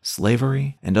crime,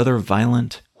 slavery, and other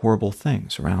violent, horrible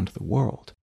things around the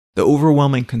world. The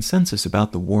overwhelming consensus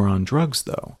about the war on drugs,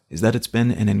 though, is that it's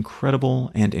been an incredible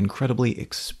and incredibly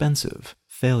expensive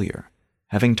failure,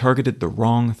 having targeted the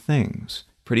wrong things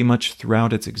pretty much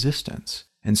throughout its existence,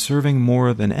 and serving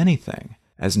more than anything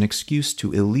as an excuse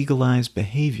to illegalize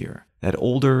behavior that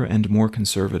older and more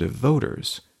conservative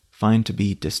voters find to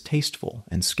be distasteful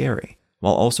and scary,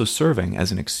 while also serving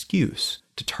as an excuse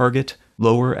to target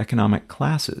lower economic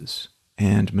classes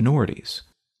and minorities.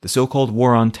 The so-called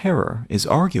War on Terror is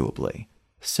arguably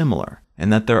similar in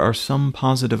that there are some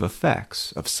positive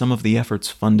effects of some of the efforts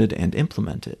funded and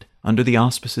implemented under the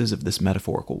auspices of this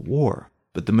metaphorical war,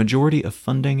 but the majority of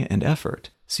funding and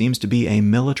effort seems to be a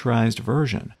militarized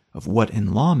version of what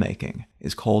in lawmaking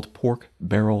is called pork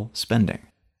barrel spending.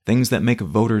 Things that make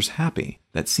voters happy,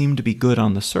 that seem to be good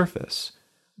on the surface,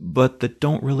 but that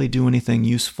don't really do anything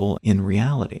useful in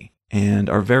reality, and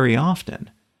are very often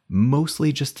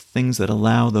mostly just things that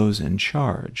allow those in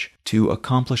charge to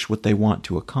accomplish what they want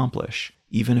to accomplish,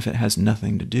 even if it has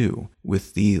nothing to do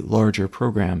with the larger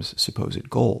program's supposed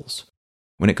goals.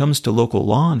 When it comes to local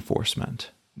law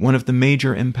enforcement, one of the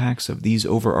major impacts of these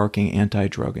overarching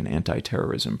anti-drug and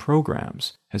anti-terrorism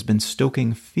programs has been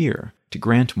stoking fear to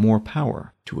grant more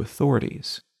power to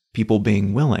authorities, people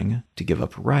being willing to give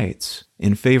up rights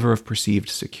in favor of perceived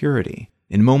security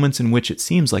in moments in which it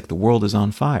seems like the world is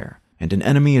on fire and an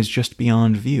enemy is just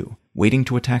beyond view, waiting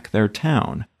to attack their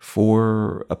town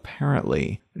for,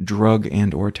 apparently, drug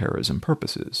and/or terrorism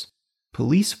purposes.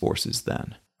 Police forces,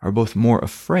 then, are both more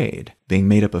afraid, being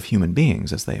made up of human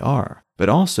beings as they are, but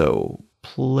also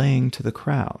playing to the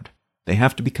crowd. They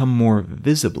have to become more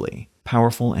visibly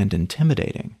powerful and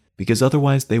intimidating, because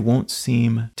otherwise they won't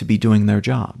seem to be doing their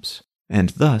jobs. And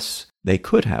thus, they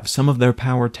could have some of their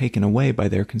power taken away by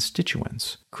their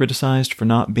constituents, criticized for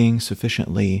not being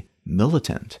sufficiently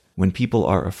militant when people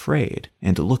are afraid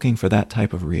and looking for that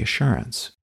type of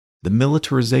reassurance. The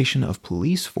militarization of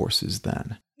police forces,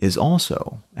 then, is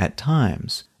also, at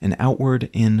times, an outward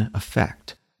in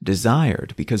effect,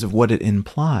 desired because of what it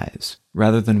implies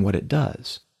rather than what it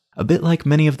does, a bit like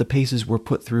many of the paces we're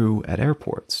put through at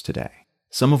airports today,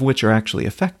 some of which are actually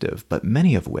effective, but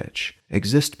many of which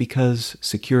exist because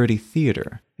security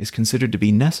theater is considered to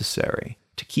be necessary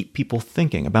to keep people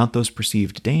thinking about those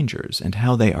perceived dangers and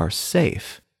how they are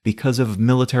safe because of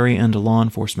military and law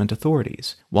enforcement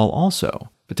authorities, while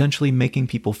also potentially making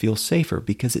people feel safer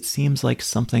because it seems like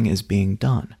something is being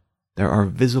done. There are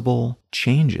visible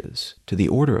changes to the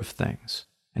order of things,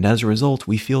 and as a result,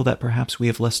 we feel that perhaps we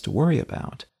have less to worry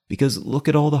about, because look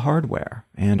at all the hardware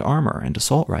and armor and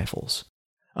assault rifles.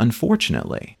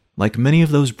 Unfortunately, like many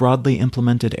of those broadly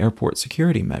implemented airport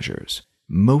security measures,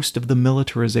 most of the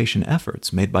militarization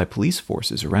efforts made by police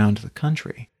forces around the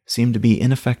country seem to be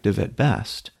ineffective at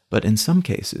best, but in some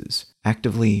cases,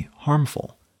 actively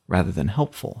harmful rather than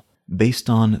helpful, based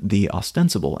on the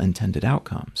ostensible intended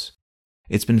outcomes.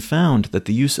 It's been found that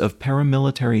the use of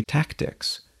paramilitary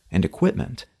tactics and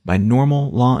equipment by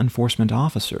normal law enforcement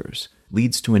officers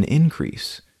leads to an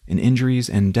increase in injuries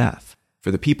and death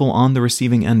for the people on the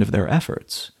receiving end of their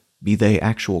efforts, be they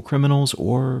actual criminals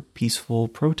or peaceful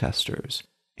protesters,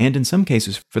 and in some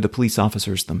cases for the police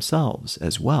officers themselves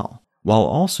as well, while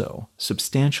also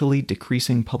substantially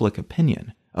decreasing public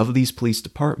opinion of these police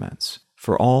departments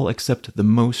for all except the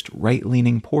most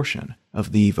right-leaning portion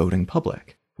of the voting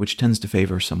public, which tends to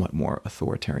favor somewhat more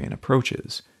authoritarian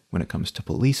approaches when it comes to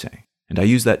policing. And I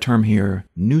use that term here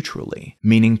neutrally,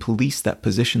 meaning police that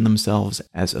position themselves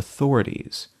as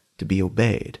authorities to be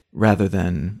obeyed, rather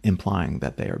than implying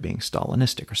that they are being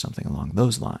Stalinistic or something along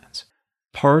those lines.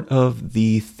 Part of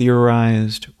the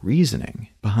theorized reasoning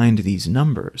behind these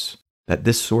numbers, that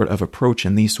this sort of approach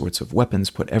and these sorts of weapons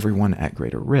put everyone at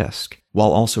greater risk,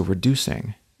 while also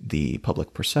reducing the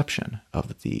public perception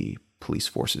of the police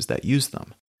forces that use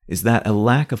them, is that a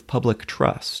lack of public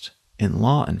trust in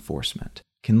law enforcement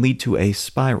can lead to a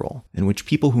spiral in which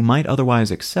people who might otherwise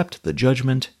accept the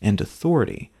judgment and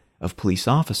authority of police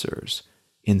officers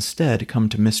instead come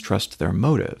to mistrust their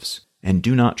motives and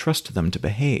do not trust them to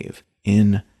behave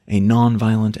in a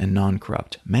non-violent and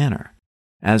non-corrupt manner.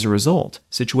 As a result,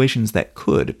 situations that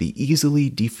could be easily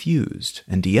defused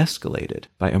and de-escalated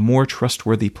by a more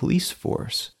trustworthy police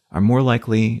force are more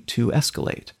likely to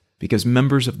escalate, because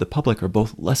members of the public are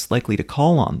both less likely to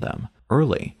call on them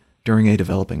early during a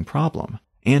developing problem,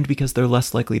 and because they're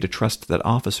less likely to trust that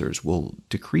officers will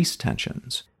decrease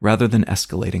tensions rather than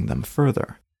escalating them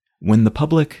further. When the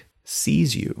public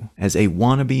sees you as a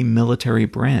wannabe military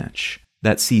branch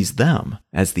that sees them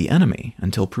as the enemy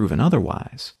until proven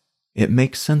otherwise, it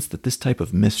makes sense that this type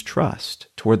of mistrust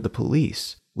toward the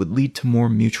police would lead to more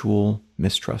mutual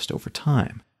mistrust over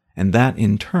time, and that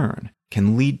in turn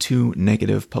can lead to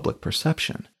negative public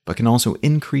perception, but can also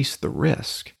increase the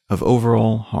risk of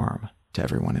overall harm to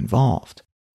everyone involved.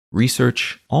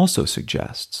 Research also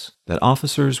suggests that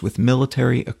officers with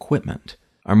military equipment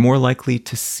are more likely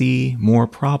to see more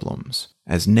problems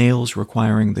as nails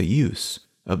requiring the use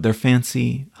of their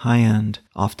fancy, high-end,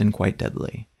 often quite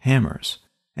deadly hammers,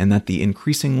 and that the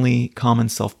increasingly common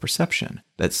self-perception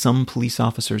that some police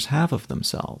officers have of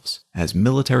themselves as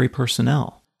military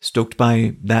personnel, stoked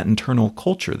by that internal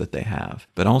culture that they have,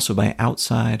 but also by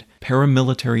outside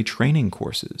paramilitary training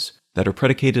courses that are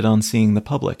predicated on seeing the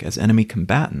public as enemy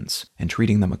combatants and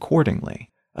treating them accordingly,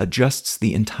 adjusts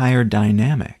the entire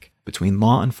dynamic between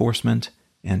law enforcement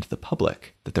and the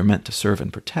public that they're meant to serve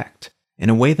and protect, in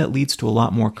a way that leads to a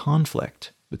lot more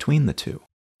conflict between the two,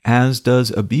 as does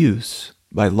abuse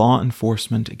by law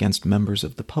enforcement against members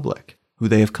of the public, who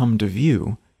they have come to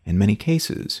view, in many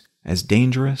cases, as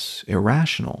dangerous,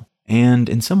 irrational, and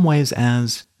in some ways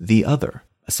as the other,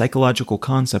 a psychological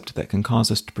concept that can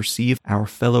cause us to perceive our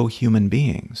fellow human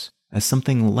beings as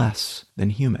something less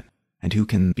than human, and who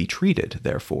can be treated,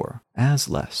 therefore, as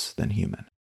less than human.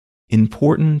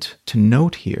 Important to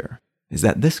note here is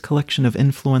that this collection of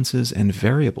influences and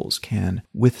variables can,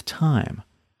 with time,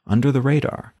 under the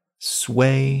radar,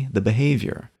 sway the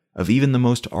behavior of even the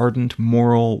most ardent,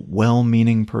 moral,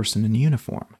 well-meaning person in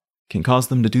uniform, can cause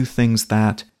them to do things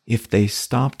that, if they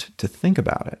stopped to think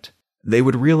about it, they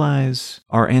would realize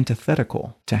are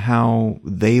antithetical to how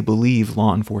they believe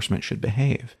law enforcement should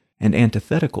behave, and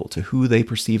antithetical to who they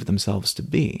perceive themselves to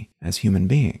be as human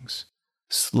beings.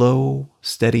 Slow,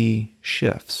 steady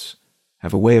shifts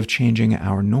have a way of changing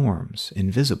our norms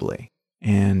invisibly,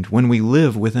 and when we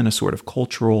live within a sort of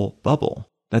cultural bubble,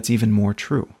 that's even more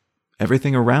true.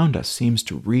 Everything around us seems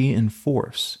to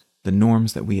reinforce the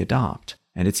norms that we adopt,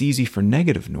 and it's easy for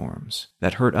negative norms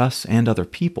that hurt us and other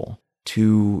people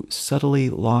to subtly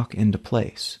lock into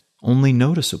place, only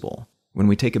noticeable when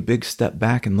we take a big step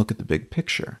back and look at the big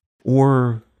picture,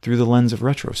 or through the lens of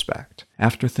retrospect,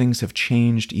 after things have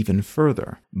changed even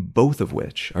further, both of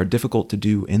which are difficult to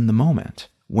do in the moment,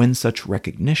 when such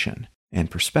recognition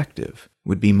and perspective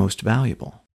would be most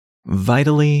valuable.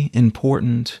 Vitally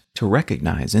important to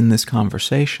recognize in this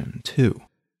conversation, too,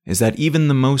 is that even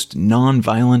the most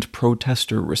nonviolent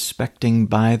protester respecting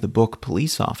by-the-book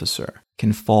police officer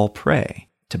can fall prey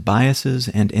to biases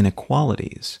and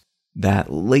inequalities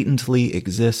that latently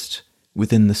exist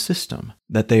within the system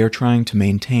that they are trying to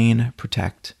maintain,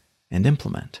 protect, and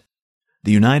implement.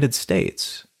 The United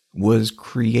States was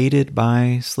created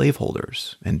by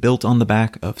slaveholders and built on the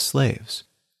back of slaves.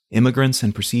 Immigrants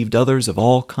and perceived others of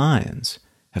all kinds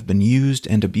have been used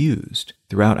and abused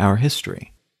throughout our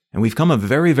history. And we've come a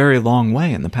very, very long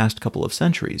way in the past couple of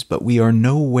centuries, but we are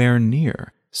nowhere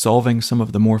near solving some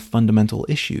of the more fundamental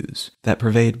issues that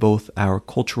pervade both our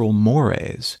cultural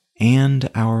mores and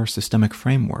our systemic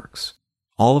frameworks.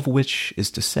 All of which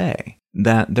is to say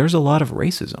that there's a lot of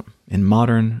racism in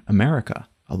modern America,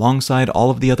 alongside all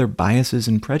of the other biases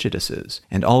and prejudices,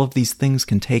 and all of these things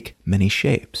can take many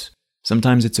shapes.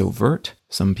 Sometimes it's overt,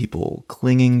 some people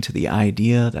clinging to the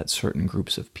idea that certain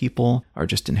groups of people are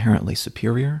just inherently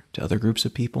superior to other groups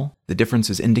of people. The difference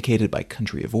is indicated by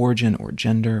country of origin, or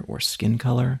gender, or skin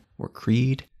color, or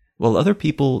creed, while other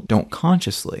people don't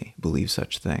consciously believe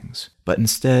such things, but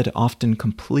instead often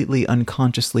completely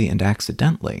unconsciously and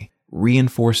accidentally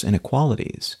reinforce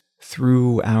inequalities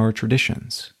through our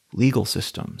traditions, legal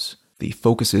systems, the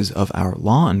focuses of our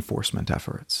law enforcement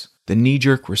efforts, the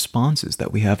knee-jerk responses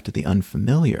that we have to the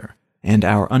unfamiliar, and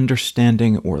our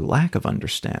understanding or lack of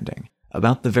understanding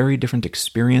about the very different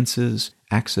experiences,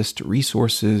 access to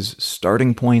resources,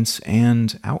 starting points,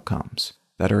 and outcomes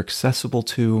that are accessible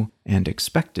to and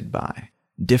expected by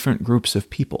different groups of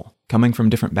people coming from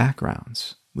different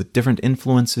backgrounds, with different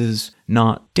influences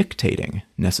not dictating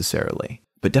necessarily,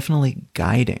 but definitely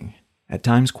guiding, at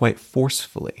times quite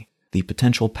forcefully, the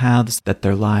potential paths that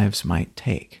their lives might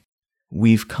take.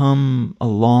 We've come a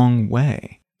long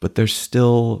way, but there's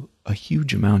still a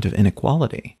huge amount of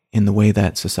inequality in the way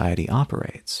that society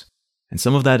operates. And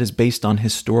some of that is based on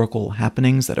historical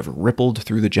happenings that have rippled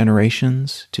through the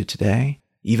generations to today.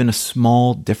 Even a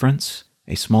small difference,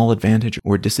 a small advantage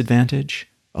or disadvantage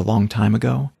a long time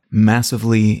ago,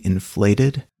 massively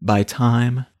inflated by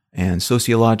time and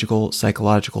sociological,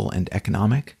 psychological, and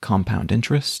economic compound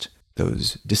interest.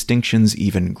 Those distinctions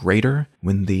even greater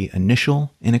when the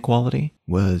initial inequality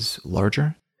was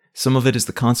larger. Some of it is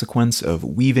the consequence of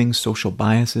weaving social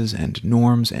biases and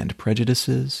norms and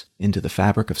prejudices into the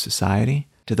fabric of society,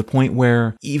 to the point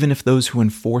where even if those who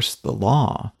enforce the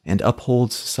law and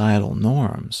uphold societal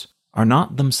norms are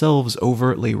not themselves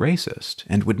overtly racist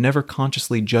and would never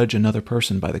consciously judge another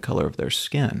person by the color of their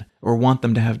skin or want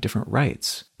them to have different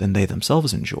rights than they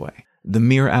themselves enjoy, the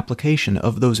mere application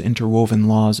of those interwoven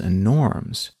laws and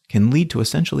norms can lead to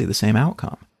essentially the same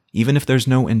outcome, even if there's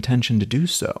no intention to do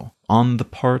so on the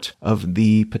part of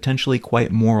the potentially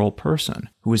quite moral person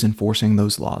who is enforcing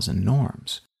those laws and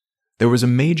norms. There was a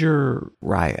major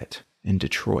riot in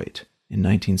Detroit in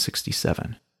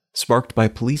 1967, sparked by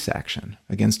police action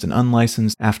against an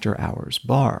unlicensed after-hours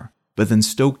bar, but then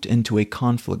stoked into a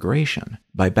conflagration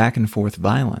by back-and-forth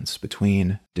violence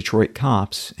between Detroit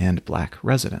cops and black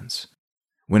residents.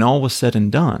 When all was said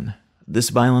and done, this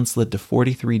violence led to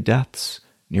 43 deaths,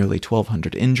 nearly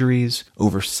 1,200 injuries,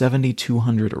 over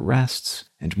 7,200 arrests,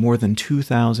 and more than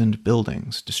 2,000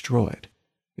 buildings destroyed.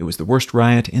 It was the worst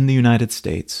riot in the United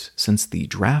States since the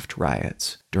draft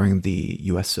riots during the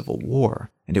U.S. Civil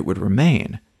War, and it would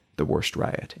remain the worst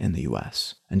riot in the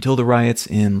U.S. until the riots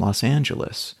in Los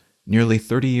Angeles nearly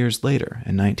 30 years later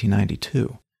in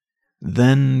 1992.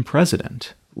 Then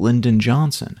President Lyndon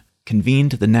Johnson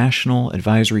convened the National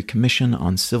Advisory Commission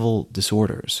on Civil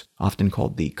Disorders, often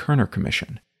called the Kerner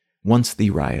Commission, once the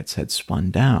riots had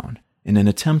spun down, in an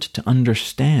attempt to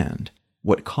understand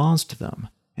what caused them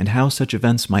and how such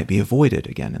events might be avoided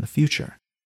again in the future.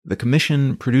 The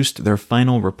commission produced their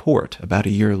final report about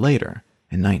a year later,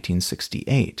 in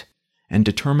 1968, and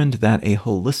determined that a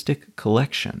holistic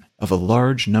collection of a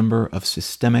large number of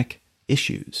systemic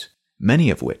issues, many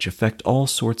of which affect all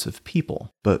sorts of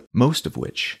people, but most of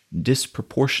which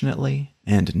disproportionately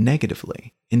and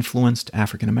negatively influenced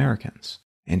African Americans,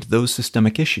 and those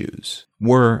systemic issues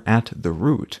were at the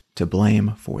root to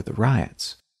blame for the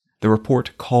riots. The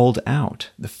report called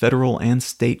out the federal and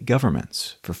state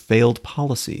governments for failed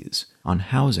policies on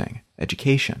housing,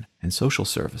 education, and social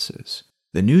services.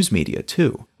 The news media,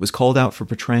 too, was called out for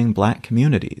portraying black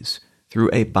communities through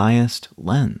a biased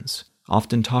lens,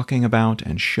 often talking about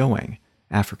and showing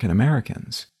African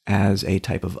Americans as a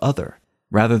type of other,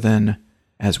 rather than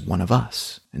as one of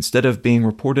us, instead of being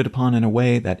reported upon in a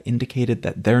way that indicated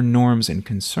that their norms and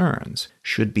concerns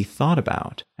should be thought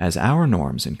about as our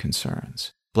norms and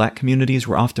concerns. Black communities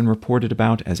were often reported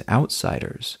about as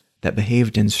outsiders that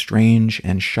behaved in strange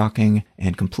and shocking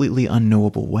and completely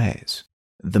unknowable ways.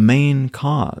 The main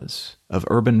cause of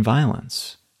urban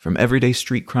violence, from everyday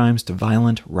street crimes to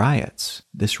violent riots,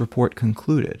 this report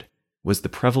concluded, was the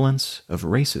prevalence of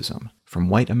racism from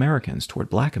white Americans toward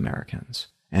black Americans,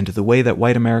 and the way that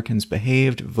white Americans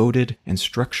behaved, voted, and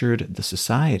structured the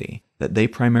society that they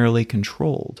primarily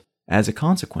controlled as a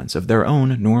consequence of their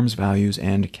own norms, values,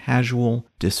 and casual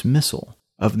dismissal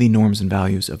of the norms and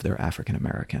values of their African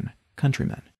American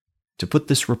countrymen. To put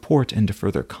this report into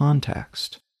further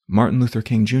context, Martin Luther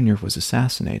King Jr. was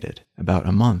assassinated about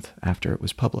a month after it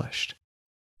was published.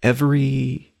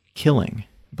 Every killing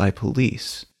by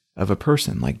police of a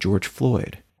person like George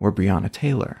Floyd, or Breonna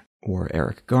Taylor, or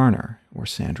Eric Garner, or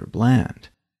Sandra Bland,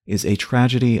 is a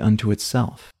tragedy unto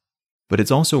itself. But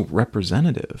it's also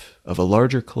representative of a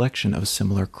larger collection of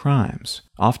similar crimes,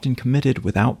 often committed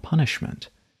without punishment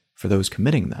for those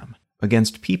committing them,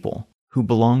 against people who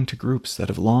belong to groups that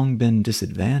have long been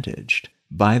disadvantaged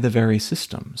by the very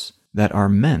systems that are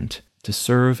meant to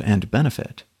serve and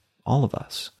benefit all of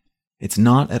us. It's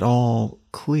not at all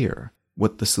clear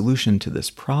what the solution to this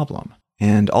problem,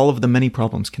 and all of the many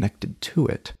problems connected to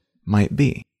it, might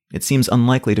be. It seems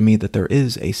unlikely to me that there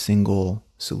is a single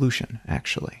solution,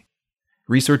 actually.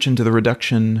 Research into the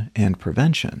reduction and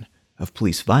prevention of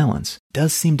police violence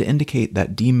does seem to indicate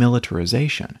that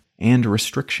demilitarization and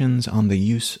restrictions on the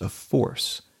use of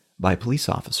force by police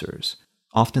officers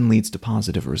often leads to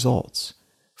positive results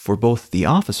for both the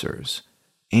officers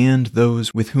and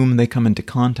those with whom they come into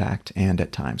contact and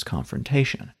at times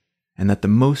confrontation, and that the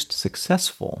most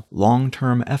successful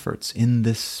long-term efforts in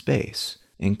this space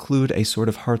include a sort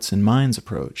of hearts and minds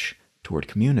approach toward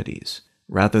communities,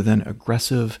 rather than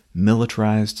aggressive,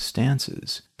 militarized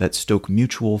stances that stoke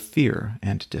mutual fear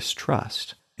and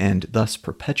distrust, and thus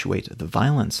perpetuate the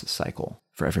violence cycle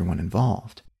for everyone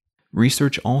involved.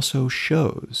 Research also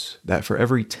shows that for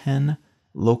every 10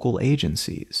 local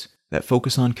agencies that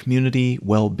focus on community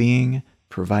well-being,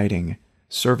 providing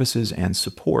services and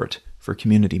support for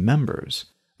community members,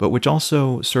 but which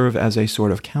also serve as a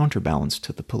sort of counterbalance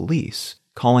to the police,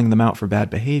 calling them out for bad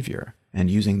behavior and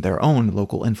using their own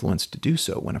local influence to do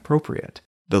so when appropriate,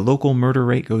 the local murder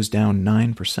rate goes down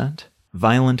 9%,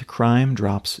 violent crime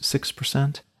drops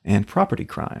 6%, and property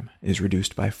crime is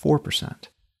reduced by 4%.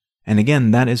 And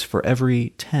again, that is for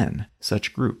every 10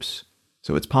 such groups.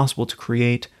 So it's possible to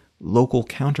create local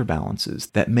counterbalances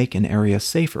that make an area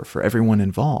safer for everyone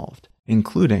involved,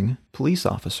 including police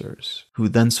officers, who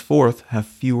thenceforth have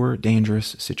fewer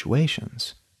dangerous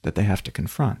situations that they have to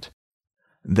confront.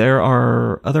 There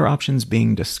are other options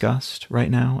being discussed right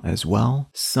now as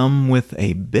well, some with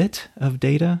a bit of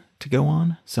data to go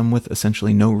on, some with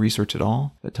essentially no research at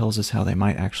all that tells us how they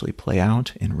might actually play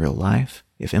out in real life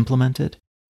if implemented.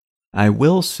 I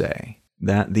will say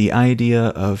that the idea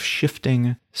of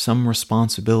shifting some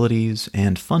responsibilities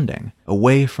and funding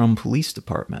away from police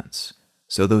departments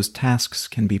so those tasks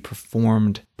can be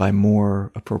performed by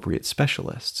more appropriate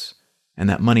specialists, and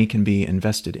that money can be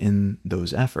invested in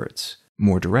those efforts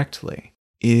more directly,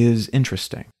 is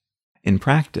interesting. In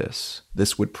practice,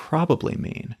 this would probably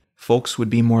mean folks would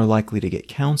be more likely to get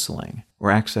counseling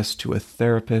or access to a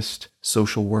therapist,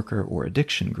 social worker, or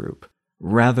addiction group,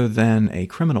 rather than a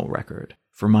criminal record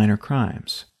for minor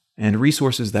crimes. And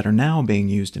resources that are now being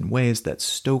used in ways that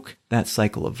stoke that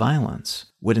cycle of violence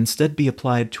would instead be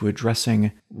applied to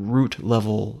addressing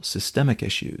root-level systemic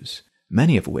issues,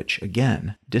 many of which,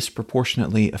 again,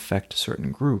 disproportionately affect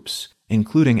certain groups,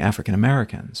 including African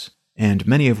Americans, and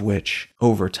many of which,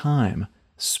 over time,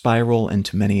 spiral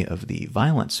into many of the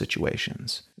violent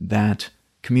situations that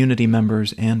community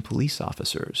members and police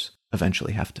officers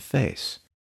eventually have to face.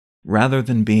 Rather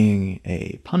than being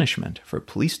a punishment for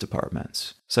police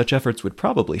departments, such efforts would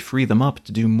probably free them up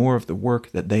to do more of the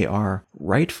work that they are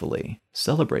rightfully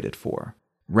celebrated for,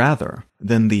 rather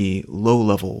than the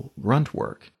low-level grunt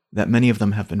work that many of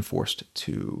them have been forced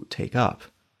to take up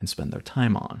and spend their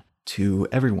time on, to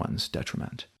everyone's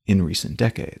detriment in recent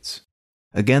decades.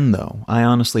 Again, though, I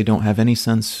honestly don't have any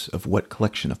sense of what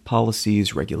collection of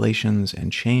policies, regulations,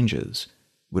 and changes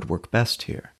would work best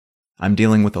here. I'm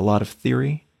dealing with a lot of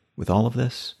theory with all of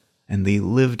this, and the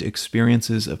lived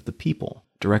experiences of the people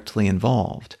directly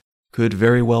involved could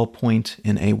very well point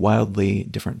in a wildly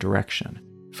different direction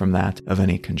from that of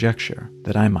any conjecture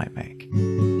that I might make.